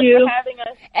so much for having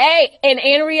us. Hey, and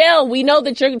Anriel, we know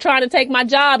that you're trying to take my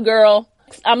job, girl.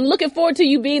 I'm looking forward to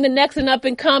you being the next and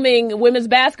up-and-coming women's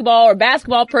basketball or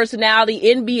basketball personality,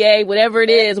 NBA, whatever it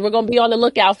is. We're going to be on the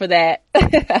lookout for that.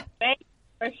 Thank you.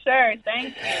 For sure.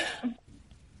 Thank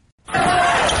you.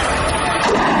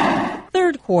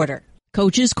 Third quarter.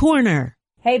 Coach's Corner.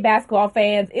 Hey, basketball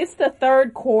fans, it's the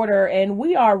third quarter, and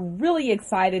we are really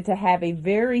excited to have a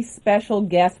very special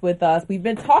guest with us. We've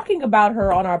been talking about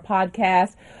her on our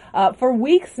podcast for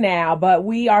weeks now, but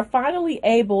we are finally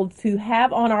able to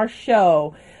have on our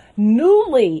show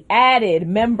newly added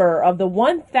member of the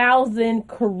 1,000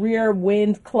 Career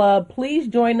Wins Club. Please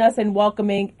join us in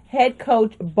welcoming head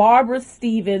coach Barbara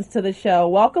Stevens to the show.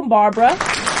 Welcome, Barbara.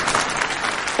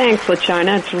 Thanks,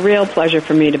 LaChina. It's a real pleasure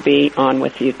for me to be on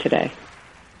with you today.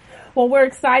 Well, we're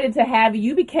excited to have you.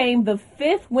 You became the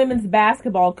 5th women's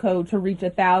basketball coach to reach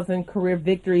 1,000 career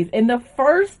victories and the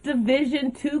first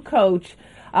Division II coach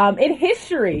in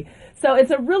history. So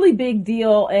it's a really big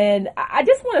deal. And I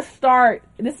just want to start.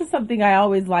 This is something I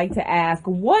always like to ask.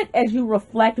 What, as you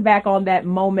reflect back on that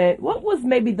moment, what was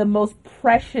maybe the most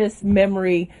precious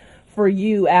memory for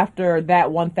you after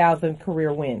that 1,000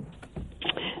 career win?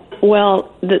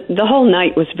 Well, the whole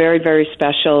night was very, very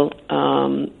special.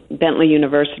 Bentley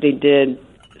University did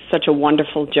such a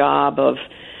wonderful job of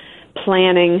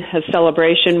planning a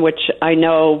celebration, which I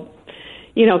know,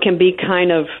 can be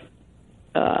kind of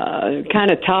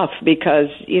tough because,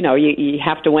 you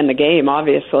have to win the game,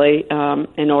 obviously,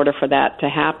 in order for that to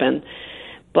happen.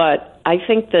 But I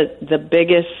think that the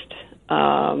biggest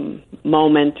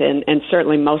moment and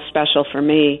certainly most special for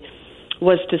me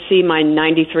was to see my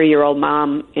 93-year-old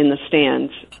mom in the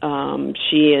stands.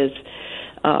 She is,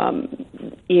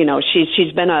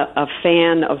 she's been a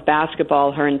fan of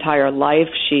basketball her entire life.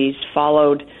 She's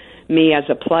followed me as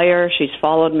a player. She's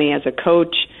followed me as a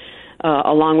coach,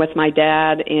 along with my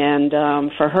dad. And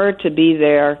for her to be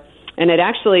there, and it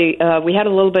actually, we had a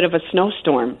little bit of a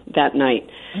snowstorm that night.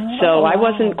 So I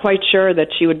wasn't quite sure that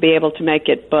she would be able to make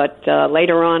it, but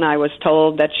later on I was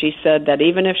told that she said that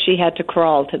even if she had to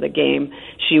crawl to the game,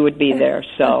 she would be there.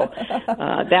 So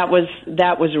that was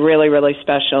really, really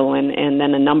special, and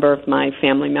then a number of my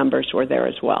family members were there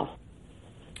as well.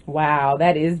 Wow,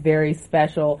 that is very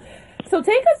special. So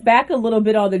take us back a little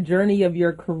bit on the journey of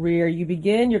your career. You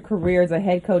began your career as a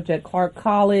head coach at Clark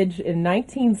College in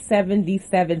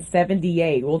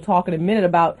 1977-78. We'll talk in a minute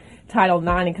about Title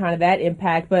IX and kind of that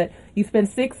impact, but you spent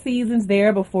 6 seasons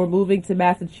there before moving to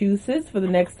Massachusetts for the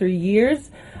next 3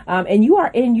 years. And you are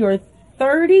in your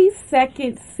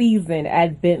 32nd season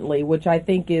at Bentley, which I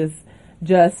think is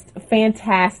just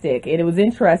fantastic. And it was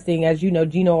interesting, as you know,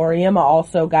 Gino Auriemma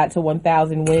also got to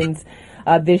 1,000 wins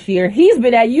this year. He's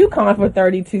been at UConn for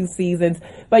 32 seasons,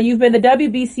 but you've been the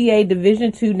WBCA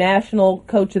Division II National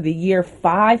Coach of the Year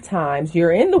 5 times.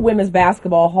 You're in the Women's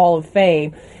Basketball Hall of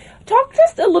Fame. Talk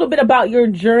just a little bit about your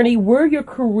journey, where your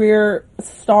career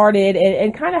started,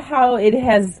 and kind of how it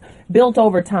has built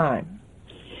over time.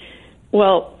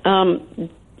 Well,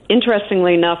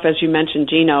 interestingly enough, as you mentioned,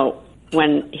 Gino,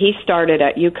 when he started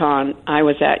at UConn, I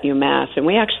was at UMass, and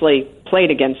we actually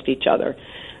played against each other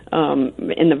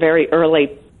in the very early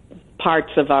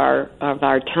parts of our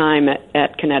time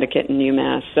at Connecticut and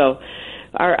UMass. So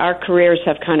our careers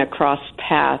have kind of crossed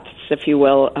paths, if you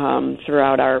will,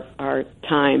 throughout our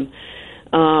time.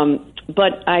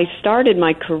 But I started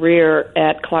my career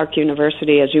at Clark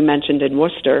University, as you mentioned, in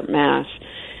Worcester, Mass.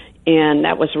 And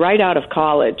that was right out of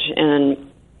college.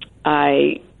 And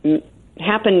I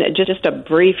happened, just a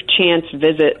brief chance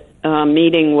visit,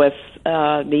 meeting with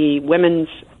the women's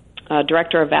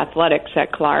director of athletics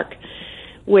at Clark,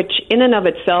 which in and of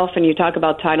itself, and you talk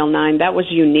about Title IX, that was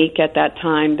unique at that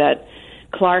time, that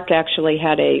Clark actually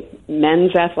had a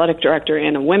men's athletic director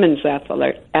and a women's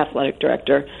athletic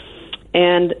director.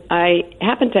 And I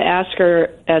happened to ask her,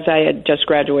 as I had just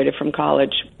graduated from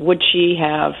college, would she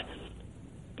have,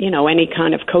 any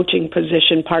kind of coaching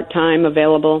position part-time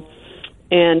available?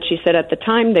 And she said at the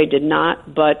time they did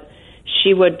not, but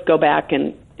she would go back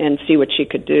and see what she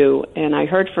could do. And I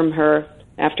heard from her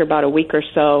after about a week or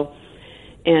so,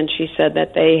 and she said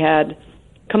that they had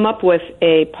come up with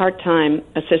a part-time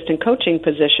assistant coaching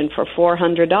position for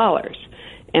 $400,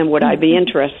 and would I be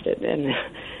interested? And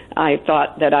I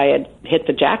thought that I had hit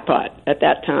the jackpot at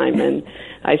that time, and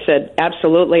I said,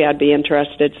 absolutely, I'd be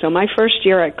interested. So my first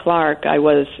year at Clark, I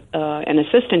was an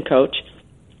assistant coach,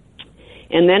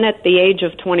 and then at the age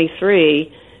of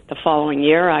 23, the following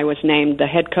year, I was named the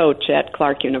head coach at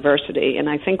Clark University, and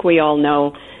I think we all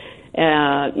know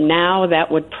now that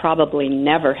would probably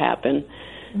never happen.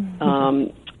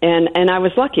 And I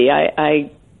was lucky. I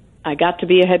got to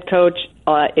be a head coach.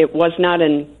 It was not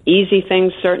an easy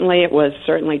thing, certainly. It was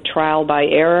certainly trial by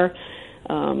error.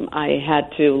 I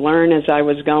had to learn as I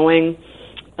was going.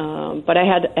 But I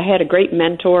had a great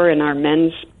mentor in our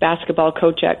men's basketball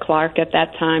coach at Clark at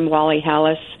that time, Wally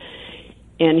Hallis.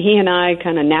 And he and I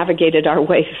kind of navigated our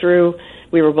way through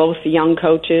we were both young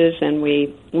coaches, and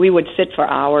we would sit for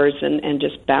hours and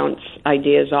just bounce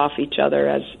ideas off each other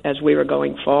as we were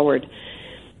going forward.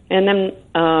 And then,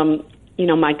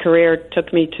 my career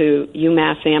took me to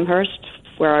UMass Amherst,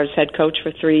 where I was head coach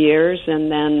for 3 years,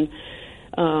 and then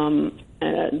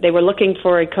they were looking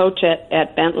for a coach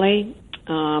at Bentley,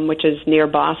 which is near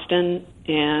Boston,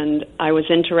 and I was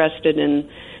interested in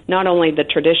not only the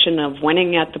tradition of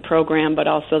winning at the program, but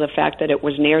also the fact that it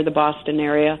was near the Boston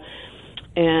area.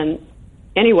 And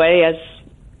anyway, as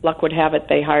luck would have it,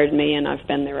 they hired me, and I've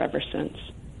been there ever since.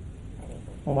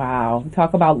 Wow.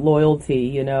 Talk about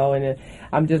loyalty, and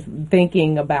I'm just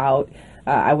thinking about,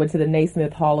 I went to the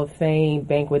Naismith Hall of Fame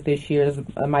banquet this year.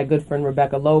 My good friend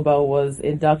Rebecca Lobo was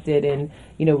inducted, and,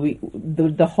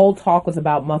 the whole talk was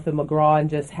about Muffet McGraw and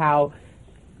just how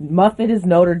Muffet is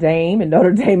Notre Dame and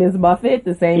Notre Dame is Muffet,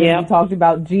 the same as you talked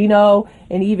about Gino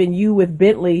and even you with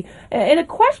Bentley. And a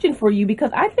question for you, because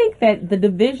I think that the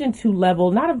Division II level,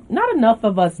 not enough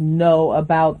of us know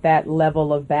about that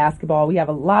level of basketball. We have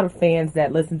a lot of fans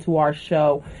that listen to our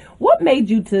show. What made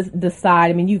you to decide?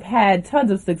 I mean, you've had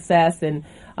tons of success and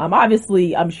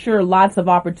obviously, I'm sure lots of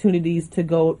opportunities to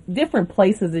go different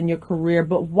places in your career,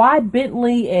 but why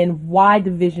Bentley and why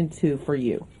Division II for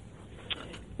you?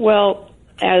 Well,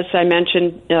 as I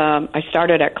mentioned, I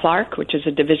started at Clark, which is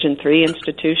a Division III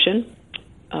institution.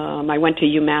 I went to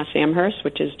UMass Amherst,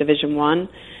 which is Division I,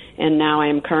 and now I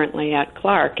am currently at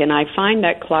Clark. And I find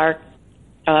that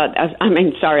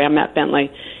I'm at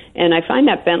Bentley. And I find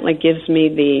that Bentley gives me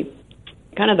the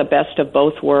kind of the best of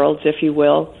both worlds, if you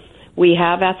will. We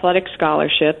have athletic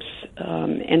scholarships.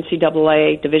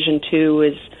 NCAA Division II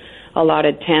is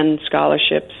allotted 10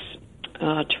 scholarships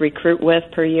to recruit with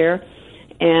per year.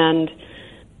 And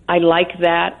I like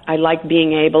that. I like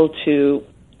being able to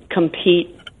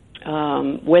compete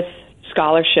with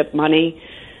scholarship money,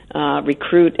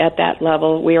 recruit at that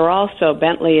level. We are also,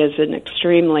 Bentley is an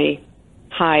extremely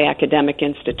high academic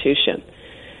institution.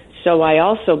 So I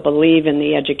also believe in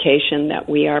the education that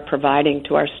we are providing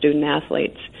to our student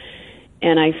athletes.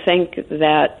 And I think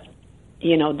that,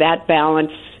 that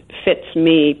balance fits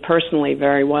me personally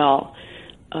very well.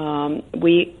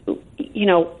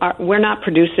 We're not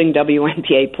producing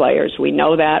WNBA players. We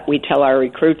know that. We tell our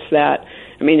recruits that.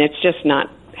 I mean, it's just not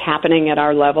happening at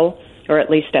our level, or at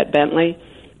least at Bentley,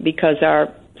 because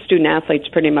our student athletes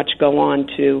pretty much go on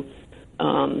to,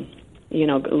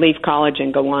 leave college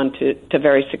and go on to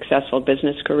very successful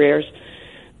business careers.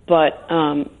 But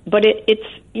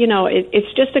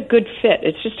it's just a good fit.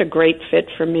 It's just a great fit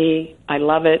for me. I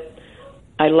love it.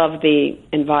 I love the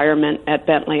environment at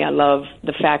Bentley. I love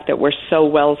the fact that we're so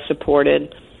well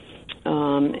supported,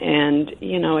 and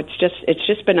it's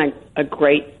just been a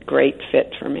great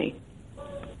fit for me.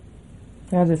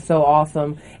 That is so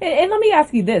awesome. And let me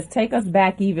ask you this: take us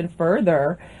back even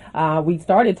further. We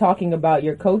started talking about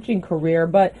your coaching career,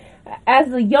 but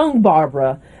as a young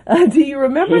Barbara, do you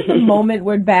remember the moment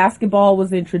where basketball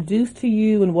was introduced to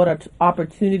you, and what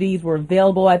opportunities were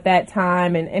available at that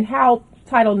time, and how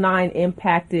Title IX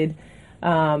impacted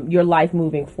your life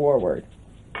moving forward?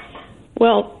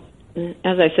 Well,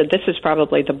 as I said, this is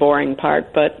probably the boring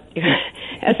part, but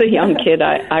as a young kid,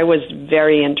 I was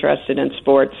very interested in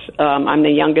sports. I'm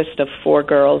the youngest of 4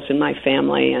 girls in my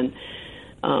family, and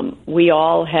we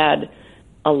all had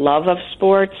a love of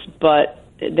sports, but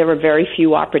there were very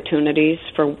few opportunities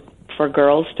for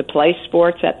girls to play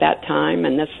sports at that time.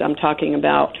 And this, I'm talking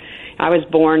about, I was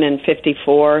born in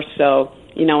 54, so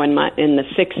in the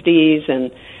 60s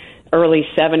and early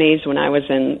 70s when I was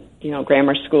in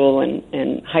grammar school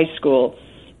and high school,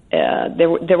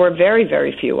 there were very,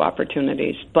 very few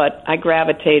opportunities. But I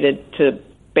gravitated to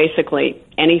basically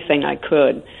anything I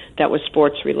could that was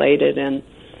sports related, and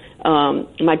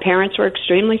my parents were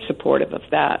extremely supportive of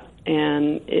that.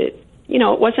 And it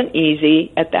wasn't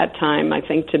easy at that time, I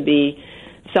think, to be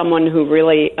someone who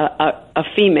really a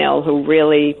female who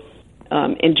really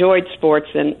enjoyed sports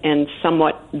and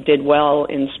somewhat did well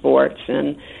in sports.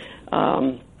 And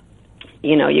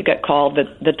you get called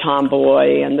the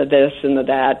tomboy and the this and the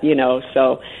that,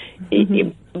 so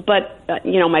but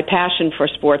my passion for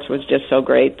sports was just so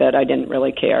great that I didn't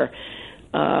really care.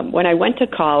 When I went to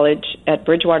college at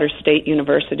Bridgewater State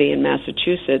University in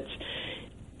Massachusetts,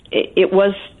 it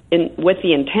was with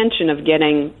the intention of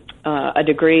getting a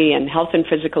degree in health and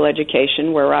physical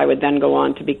education, where I would then go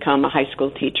on to become a high school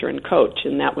teacher and coach,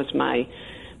 and that was my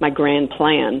grand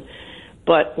plan.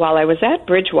 But while I was at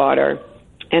Bridgewater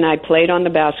and I played on the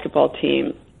basketball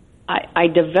team, I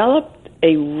developed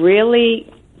a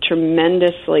really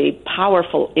tremendously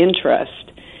powerful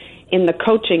interest in the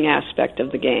coaching aspect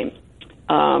of the game.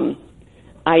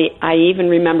 I even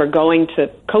remember going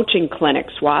to coaching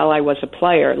clinics while I was a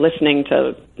player, listening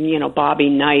to, Bobby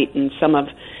Knight and some of,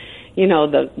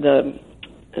 the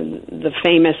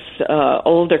famous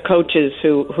older coaches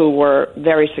who were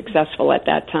very successful at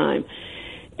that time.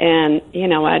 And,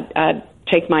 I'd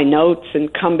take my notes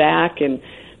and come back and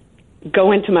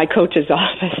go into my coach's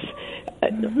office.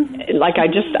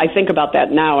 I think about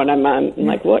that now, and I'm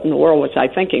like, what in the world was I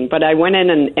thinking? But I went in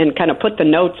and kind of put the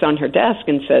notes on her desk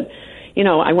and said,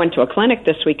 I went to a clinic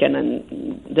this weekend,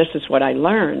 and this is what I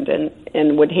learned,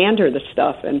 and would hand her the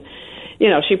stuff. And,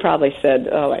 she probably said,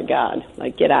 oh, my God,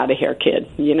 get out of here, kid,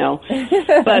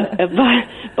 But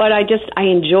I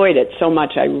enjoyed it so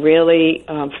much. I really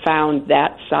found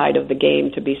that side of the game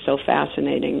to be so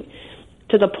fascinating,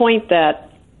 to the point that,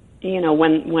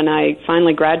 when I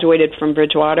finally graduated from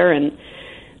Bridgewater, and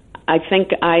I think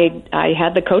I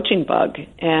had the coaching bug,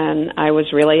 and I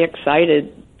was really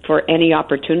excited for any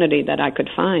opportunity that I could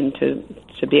find to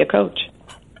be a coach.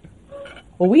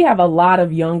 Well, we have a lot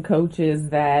of young coaches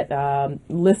that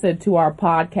listen to our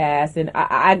podcast, and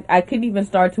I couldn't even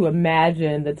start to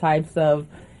imagine the types of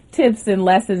tips and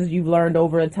lessons you've learned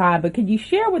over a time. But could you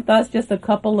share with us just a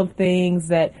couple of things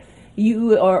that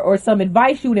you or some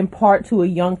advice you would impart to a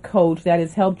young coach that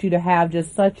has helped you to have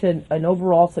just such an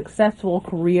overall successful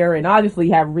career, and obviously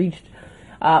have reached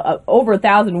over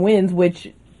 1,000 wins,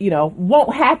 which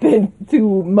won't happen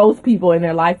to most people in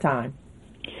their lifetime?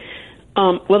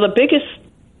 Well, the biggest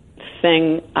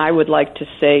thing I would like to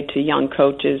say to young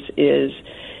coaches is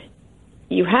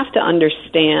you have to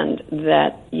understand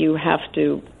that you have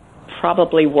to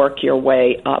probably work your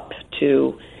way up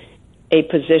to a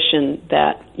position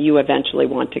that you eventually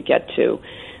want to get to.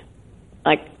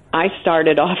 Like, I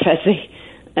started off as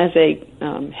a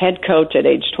head coach at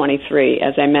age 23.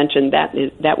 As I mentioned,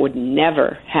 that would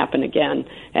never happen again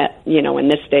in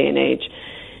this day and age.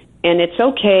 And it's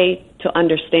okay to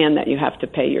understand that you have to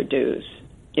pay your dues.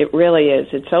 It really is.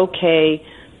 It's okay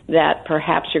that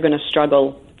perhaps you're going to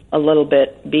struggle a little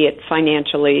bit, be it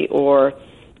financially or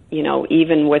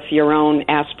even with your own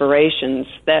aspirations,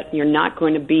 that you're not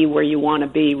going to be where you want to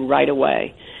be right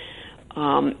away.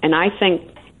 And I think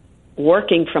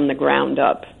working from the ground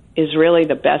up is really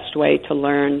the best way to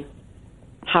learn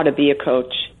how to be a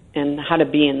coach and how to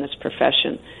be in this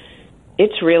profession.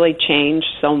 It's really changed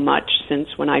so much since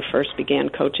when I first began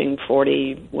coaching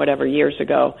 40 whatever years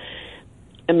ago.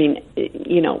 I mean,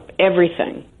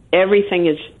 everything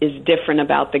is different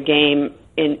about the game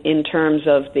in terms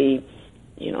of the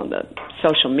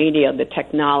social media, the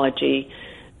technology,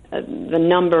 the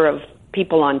number of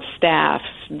people on staff,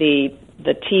 the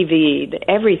TV,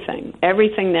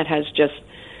 everything that has just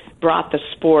brought the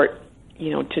sport,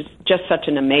 to just such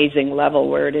an amazing level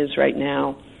where it is right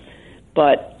now.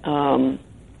 But,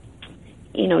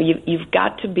 you've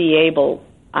got to be able,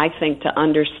 I think, to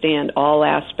understand all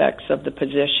aspects of the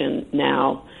position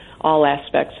now, all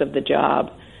aspects of the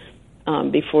job,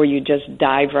 before you just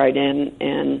dive right in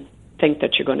and think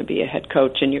that you're going to be a head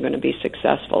coach and you're going to be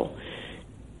successful.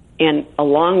 And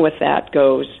along with that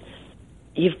goes,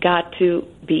 you've got to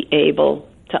be able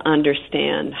to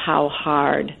understand how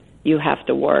hard you have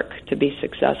to work to be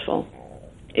successful.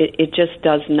 It just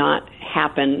does not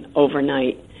happen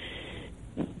overnight.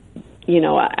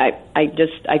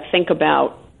 I think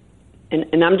about,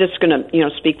 and I'm just going to,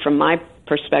 speak from my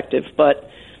perspective, but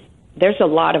there's a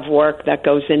lot of work that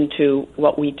goes into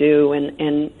what we do,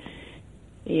 and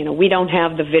we don't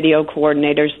have the video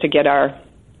coordinators to get our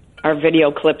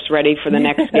video clips ready for the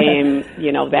next game,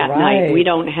 that right. night. We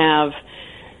don't have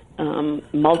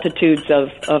multitudes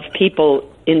of people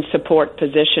in support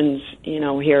positions,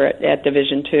 here at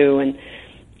Division II, and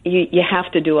you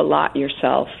have to do a lot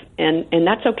yourself, and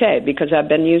that's okay, because I've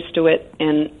been used to it,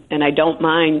 and I don't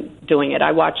mind doing it.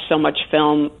 I watch so much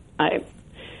film.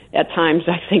 At times,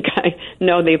 I think I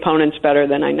know the opponents better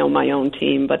than I know my own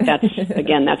team, but that's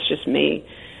that's just me.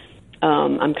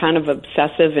 I'm kind of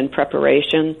obsessive in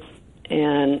preparation,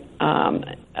 and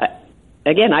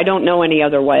I don't know any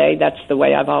other way. That's the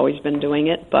way I've always been doing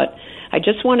it, but I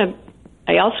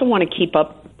also want to keep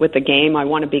up with the game. I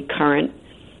want to be current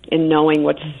in knowing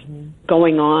what's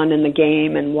going on in the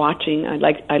game and watching.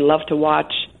 I love to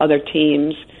watch other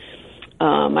teams.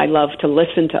 I love to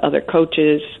listen to other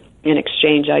coaches and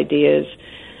exchange ideas.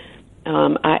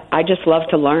 I just love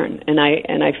to learn, and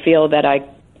I feel that I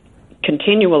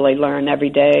continually learn every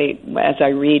day as I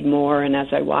read more and as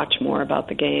I watch more about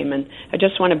the game, and I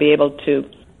just want to be able to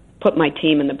put my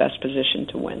team in the best position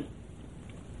to win.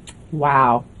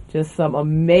 Wow. Just some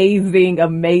amazing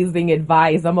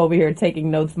advice. I'm over here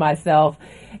taking notes myself,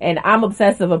 and I'm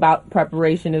obsessive about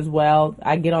preparation as well.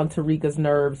 I get on Tarika's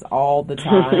nerves all the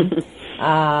time.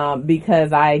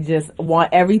 because I just want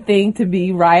everything to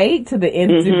be right to the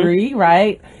nth degree,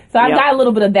 right? So I've got a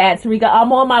little bit of that, Tarika.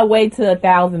 I'm on my way to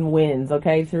 1,000 wins,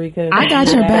 okay, Tarika? I got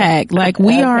your back. Like,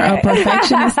 we are a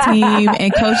perfectionist team,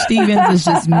 and Coach Stevens is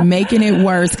just making it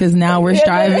worse because now we're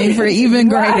striving for even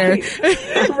greater.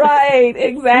 Right,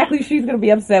 exactly. She's going to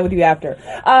be upset with you after.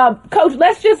 Coach,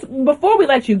 before we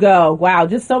let you go, wow,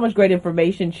 just so much great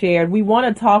information shared. We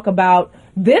want to talk about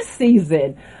this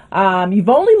season. You've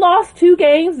only lost 2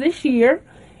 games this year,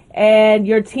 and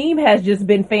your team has just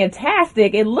been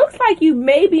fantastic. It looks like you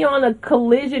may be on a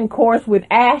collision course with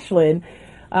Ashlyn,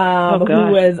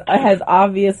 who has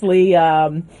obviously,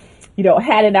 had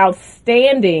an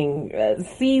outstanding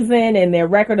season, and their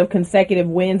record of consecutive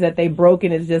wins that they've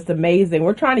broken is just amazing.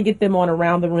 We're trying to get them on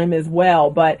Around the Rim as well,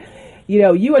 but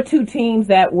you are 2 teams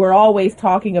that we're always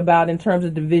talking about in terms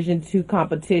of Division II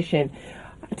competition.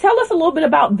 Tell us a little bit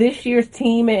about this year's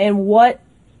team and what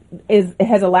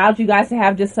has allowed you guys to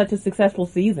have just such a successful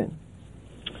season.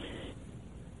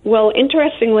 Well,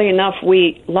 interestingly enough,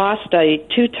 we lost a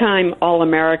 2-time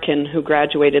All-American who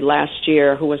graduated last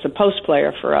year, who was a post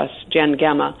player for us, Jen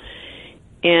Gemma.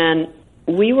 And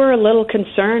we were a little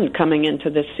concerned coming into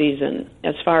this season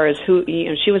as far as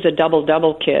she was a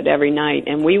double-double kid every night.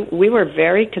 And we were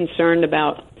very concerned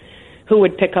about who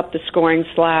would pick up the scoring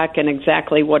slack and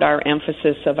exactly what our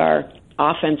emphasis of our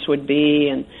offense would be,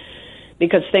 and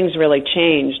because things really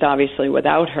changed, obviously,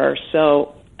 without her.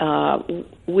 So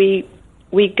we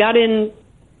got in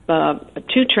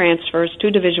 2 transfers, 2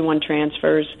 Division I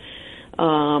transfers.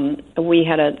 We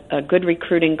had a good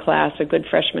recruiting class, a good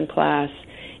freshman class,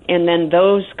 and then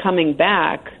those coming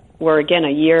back were, again,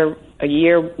 a year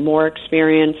more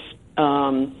experience.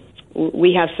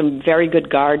 We have some very good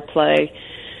guard play.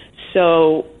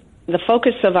 So the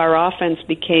focus of our offense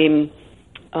became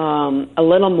a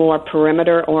little more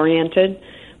perimeter oriented,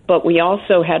 but we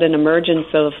also had an emergence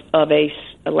of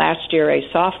last year a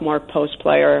sophomore post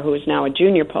player who is now a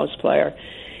junior post player,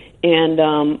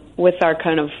 and with our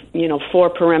kind of 4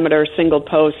 perimeter single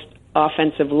post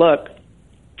offensive look,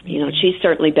 she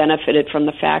certainly benefited from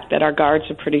the fact that our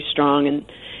guards are pretty strong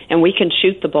and we can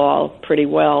shoot the ball pretty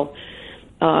well.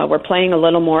 We're playing a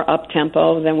little more up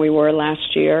tempo than we were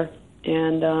last year,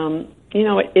 and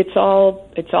it's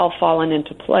all fallen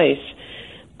into place.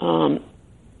 And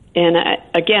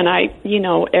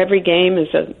every game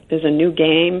is a new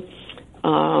game.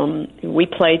 We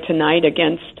play tonight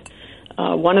against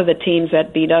one of the teams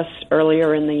that beat us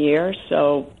earlier in the year,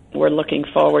 so we're looking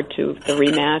forward to the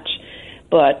rematch.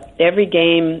 But every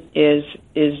game is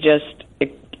just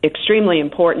extremely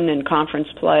important in conference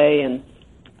play, and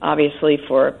obviously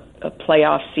for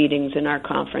playoff seedings in our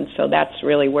conference. So that's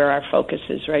really where our focus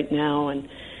is right now, and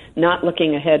not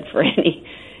looking ahead for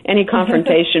any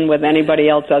confrontation with anybody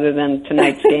else other than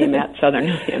tonight's game at Southern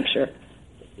New Hampshire.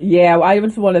 Yeah, I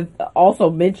just want to also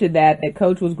mention that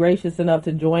Coach was gracious enough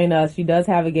to join us. She does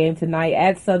have a game tonight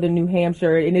at Southern New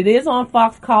Hampshire, and it is on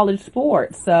Fox College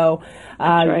Sports. So,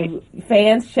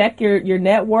 fans, check your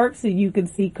network so you can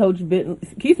see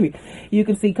you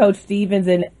can see Coach Stevens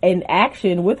in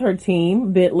action with her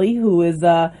team, Bentley, who is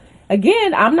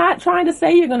again, I'm not trying to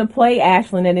say you're going to play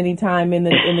Ashlyn at any time in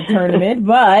the tournament,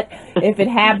 but if it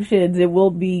happens, it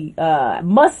will be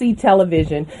must-see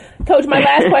television. Coach, my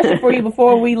last question for you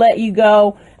before we let you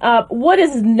go. What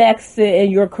is next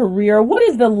in your career? What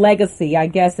is the legacy, I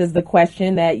guess, is the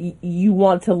question that you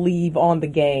want to leave on the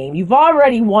game? You've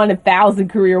already won 1,000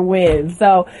 career wins,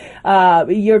 so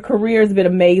your career has been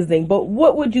amazing. But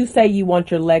what would you say you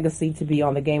want your legacy to be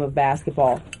on the game of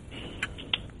basketball?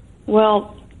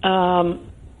 Well,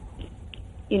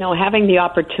 having the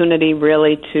opportunity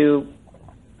really to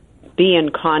be in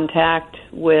contact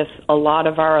with a lot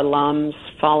of our alums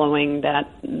following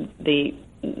the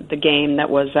game that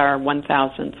was our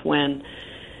 1,000th win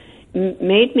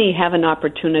made me have an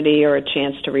opportunity or a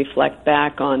chance to reflect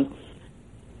back on,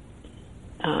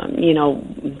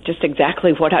 just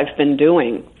exactly what I've been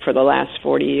doing for the last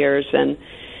 40 years. And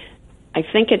I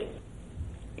think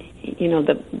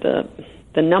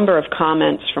the number of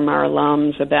comments from our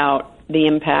alums about the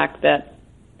impact that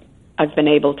I've been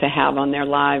able to have on their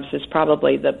lives is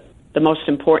probably the most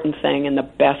important thing and the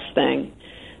best thing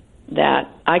that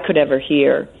I could ever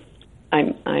hear.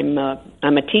 I'm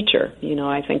a teacher.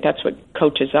 I think that's what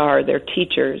coaches are. They're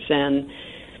teachers. And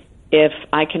if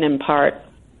I can impart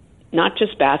not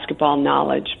just basketball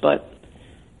knowledge, but,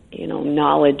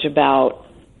 knowledge about,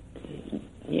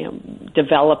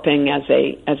 developing as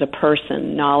a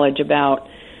person, knowledge about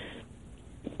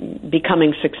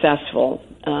becoming successful,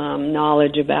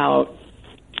 knowledge about,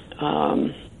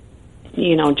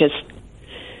 just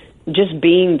just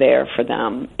being there for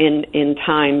them in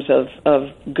times of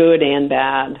good and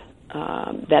bad,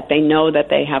 that they know that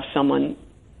they have someone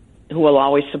who will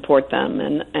always support them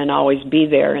and always be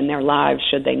there in their lives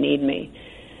should they need me.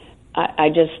 I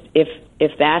just,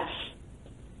 if that's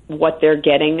what they're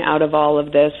getting out of all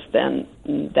of this, then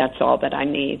that's all that I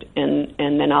need. And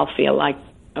then I'll feel like,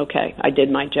 okay, I did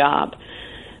my job.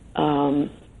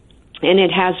 And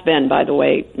it has been, by the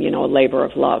way, a labor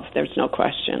of love. There's no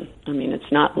question. I mean,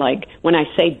 it's not like, when I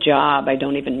say job, I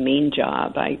don't even mean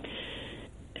job. I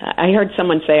heard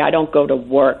someone say, I don't go to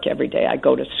work every day. I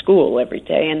go to school every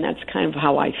day. And that's kind of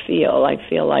how I feel. I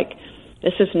feel like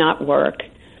this is not work.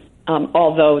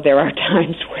 Although there are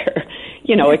times where,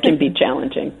 it can be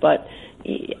challenging. But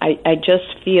I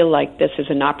just feel like this is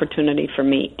an opportunity for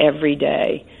me every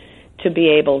day to be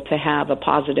able to have a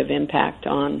positive impact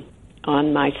on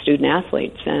my student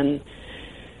athletes. And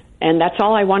that's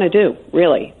all I want to do,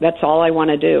 really. That's all I want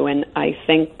to do. And I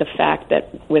think the fact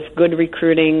that with good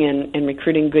recruiting and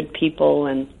recruiting good people,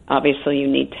 and obviously you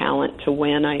need talent to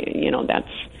win,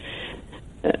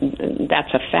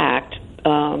 that's a fact,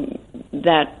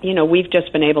 that, we've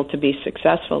just been able to be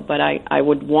successful. But I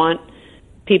would want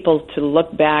people to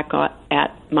look back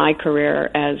at my career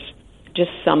as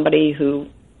just somebody who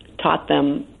taught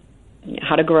them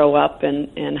how to grow up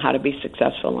and how to be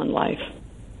successful in life.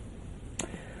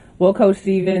 Well, Coach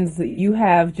Stevens, you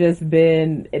have just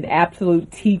been an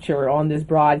absolute teacher on this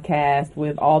broadcast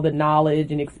with all the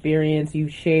knowledge and experience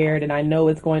you've shared, and I know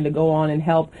it's going to go on and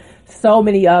help so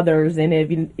many others. And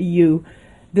if you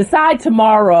decide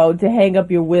tomorrow to hang up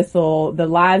your whistle, the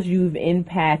lives you've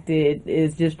impacted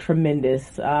is just tremendous,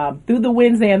 through the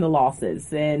wins and the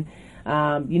losses. And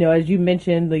as you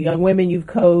mentioned, the young women you've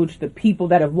coached, the people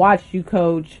that have watched you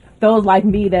coach, those like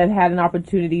me that have had an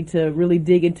opportunity to really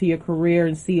dig into your career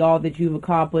and see all that you've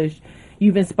accomplished,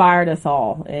 you've inspired us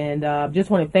all. And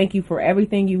just want to thank you for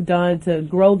everything you've done to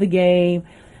grow the game,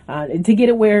 to get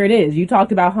it where it is. You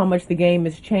talked about how much the game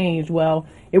has changed. Well,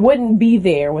 it wouldn't be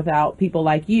there without people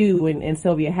like you and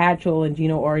Sylvia Hatchell and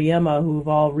Gino Auriemma, who've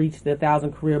all reached the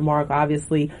 1,000 career mark,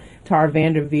 obviously Tara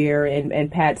Vanderveer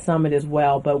and Pat Summitt as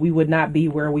well. But we would not be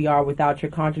where we are without your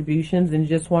contributions, and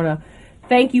just want to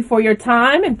thank you for your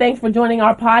time, and thanks for joining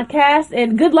our podcast,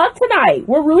 and good luck tonight.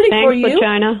 We're rooting for you. Thanks,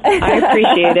 LaChina. I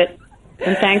appreciate it.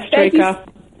 And thanks, Trika.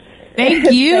 Thank you.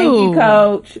 Thank you,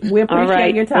 Coach. We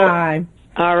appreciate your time.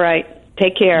 All right.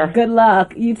 Take care. Good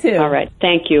luck. You too. All right.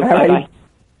 Thank you. Bye-bye.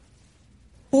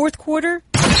 Fourth quarter.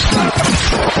 Out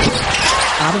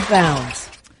of bounds.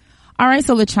 All right,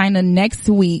 so LaChina, next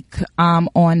week,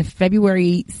 on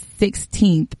February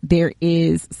 16th, there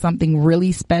is something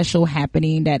really special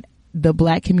happening that the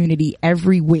Black community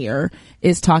everywhere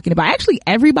is talking about. Actually,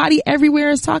 everybody everywhere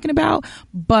is talking about,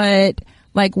 but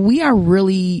we are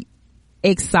really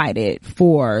excited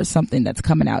for something that's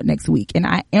coming out next week. And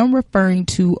I am referring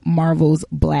to Marvel's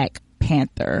Black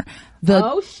Panther.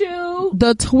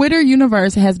 The Twitter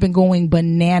universe has been going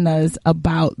bananas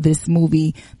about this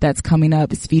movie that's coming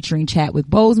up. It's featuring Chadwick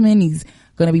Boseman. He's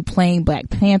going to be playing Black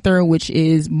Panther, which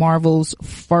is Marvel's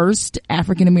first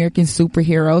African-American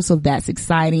superhero. So that's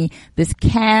exciting. This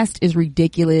cast is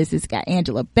ridiculous. It's got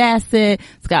Angela Bassett.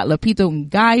 It's got Lupita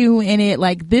Nyong'o in it.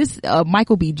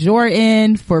 Michael B.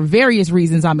 Jordan. For various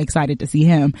reasons, I'm excited to see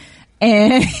him.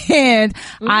 And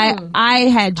I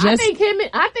had just.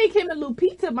 I think him and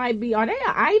Lupita might be. Are they an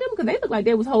item? Because they look like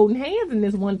they was holding hands in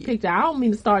this one picture. I don't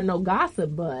mean to start no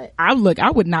gossip, but I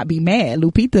would not be mad.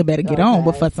 Lupita better get on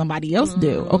before somebody else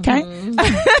do. Okay,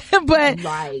 but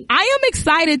right. I am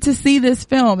excited to see this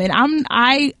film, and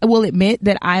I will admit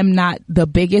that I'm not the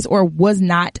biggest, or was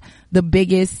not the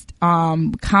biggest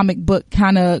comic book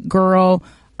kind of girl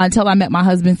until I met my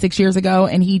husband 6 years ago,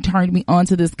 and he turned me on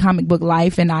to this comic book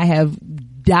life, and I have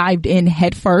dived in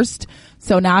head first.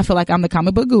 So now I feel like I'm the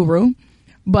comic book guru,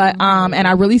 but, and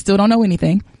I really still don't know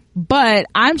anything, but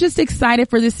I'm just excited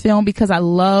for this film because I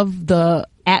love the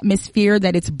atmosphere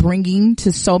that it's bringing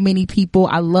to so many people.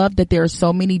 I love that there are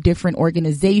so many different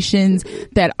organizations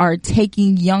that are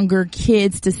taking younger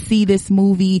kids to see this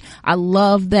movie. I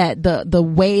love that the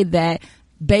way that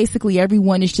basically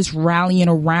everyone is just rallying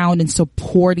around and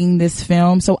supporting this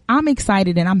film. So I'm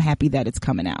excited, and I'm happy that it's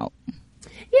coming out.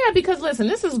 Yeah, because listen,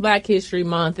 this is Black History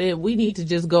Month, and we need to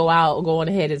just go on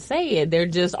ahead and say it. There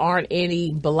just aren't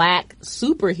any Black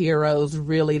superheroes,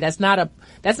 really. That's not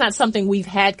something we've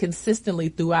had consistently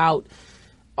throughout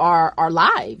our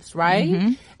lives, right?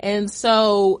 Mm-hmm. And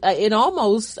so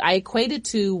I equated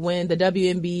to when the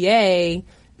WNBA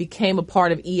became a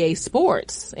part of EA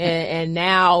Sports, and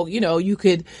now you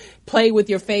could play with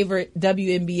your favorite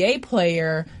WNBA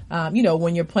player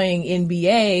when you're playing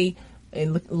NBA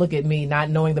and look at me not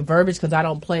knowing the verbiage because I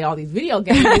don't play all these video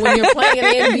games. But when you're playing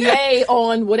an NBA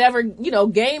on whatever,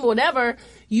 game, whatever,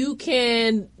 you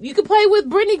can play with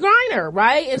Brittany Griner,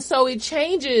 right? And so it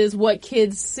changes what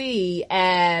kids see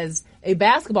as a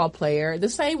basketball player the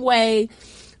same way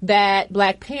that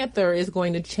Black Panther is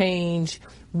going to change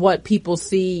what people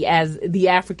see as the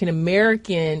African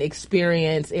American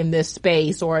experience in this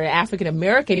space, or an African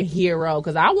American hero.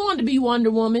 Because I wanted to be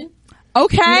Wonder Woman.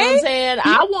 Okay. You know what I'm saying?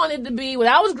 I wanted to be, when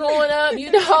I was growing up,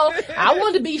 I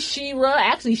wanted to be She-Ra.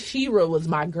 Actually, She-Ra was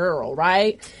my girl,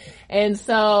 right? And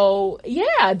so,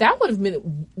 yeah, that would have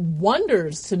been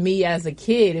wonders to me as a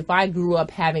kid if I grew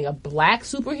up having a black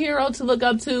superhero to look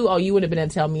up to. Oh, you would have been able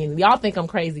to tell me. And y'all think I'm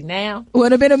crazy now?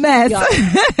 Would have been a mess.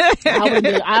 I would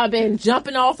have been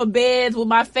jumping off of beds with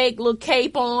my fake little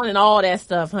cape on and all that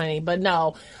stuff, honey. But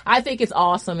no, I think it's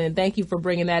awesome. And thank you for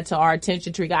bringing that to our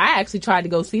attention, Trika. I actually tried to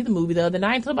go see the movie the other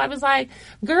night. And somebody was like,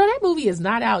 girl, that movie is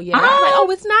not out yet. I was like, oh,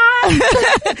 it's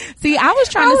not? See, I was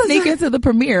trying to sneak into the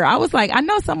premiere. I was like, I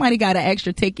know somebody got an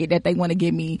extra ticket that they want to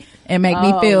give me and make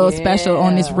me feel special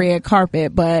on this red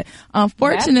carpet, but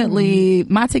unfortunately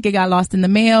my ticket got lost in the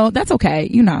mail. That's okay,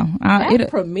 that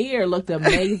premiere looked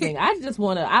amazing. I just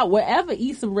want to, wherever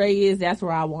Issa Rae is, that's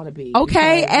where I want to be.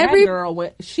 Okay, every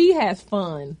girl, she has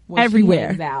fun when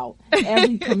everywhere. She hangs out.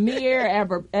 Every premiere,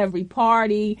 every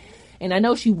party. And I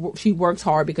know she works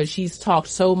hard because she's talked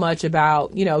so much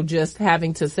about, just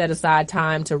having to set aside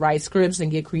time to write scripts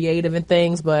and get creative and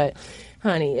things. But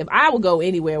honey, if I would go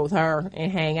anywhere with her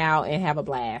and hang out and have a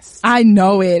blast. I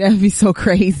know it. That'd be so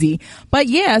crazy. But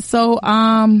yeah, so,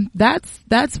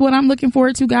 that's what I'm looking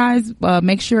forward to, guys.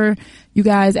 Make sure you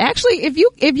guys, actually, if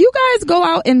you guys go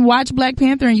out and watch Black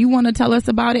Panther and you want to tell us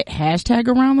about it,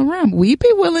 #AroundTheRim. We'd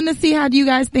be willing to see how do you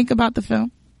guys think about the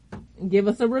film. Give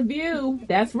us a review.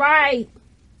 That's right.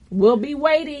 We'll be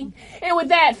waiting. And with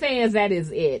that, fans, that is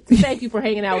it. Thank you for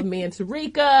hanging out with me and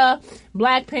Tarika,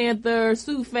 Black Panther,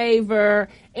 Sue Favor,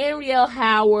 Anriel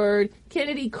Howard,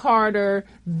 Kennedy Carter,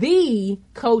 the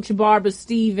Coach Barbara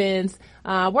Stevens.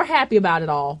 We're happy about it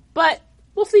all. But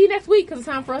we'll see you next week because it's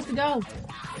time for us to go.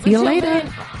 See you later.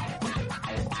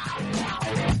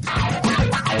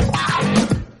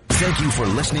 Thank you for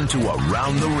listening to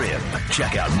Around the Rim.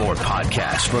 Check out more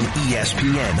podcasts from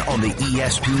ESPN on the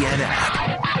ESPN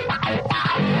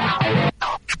app.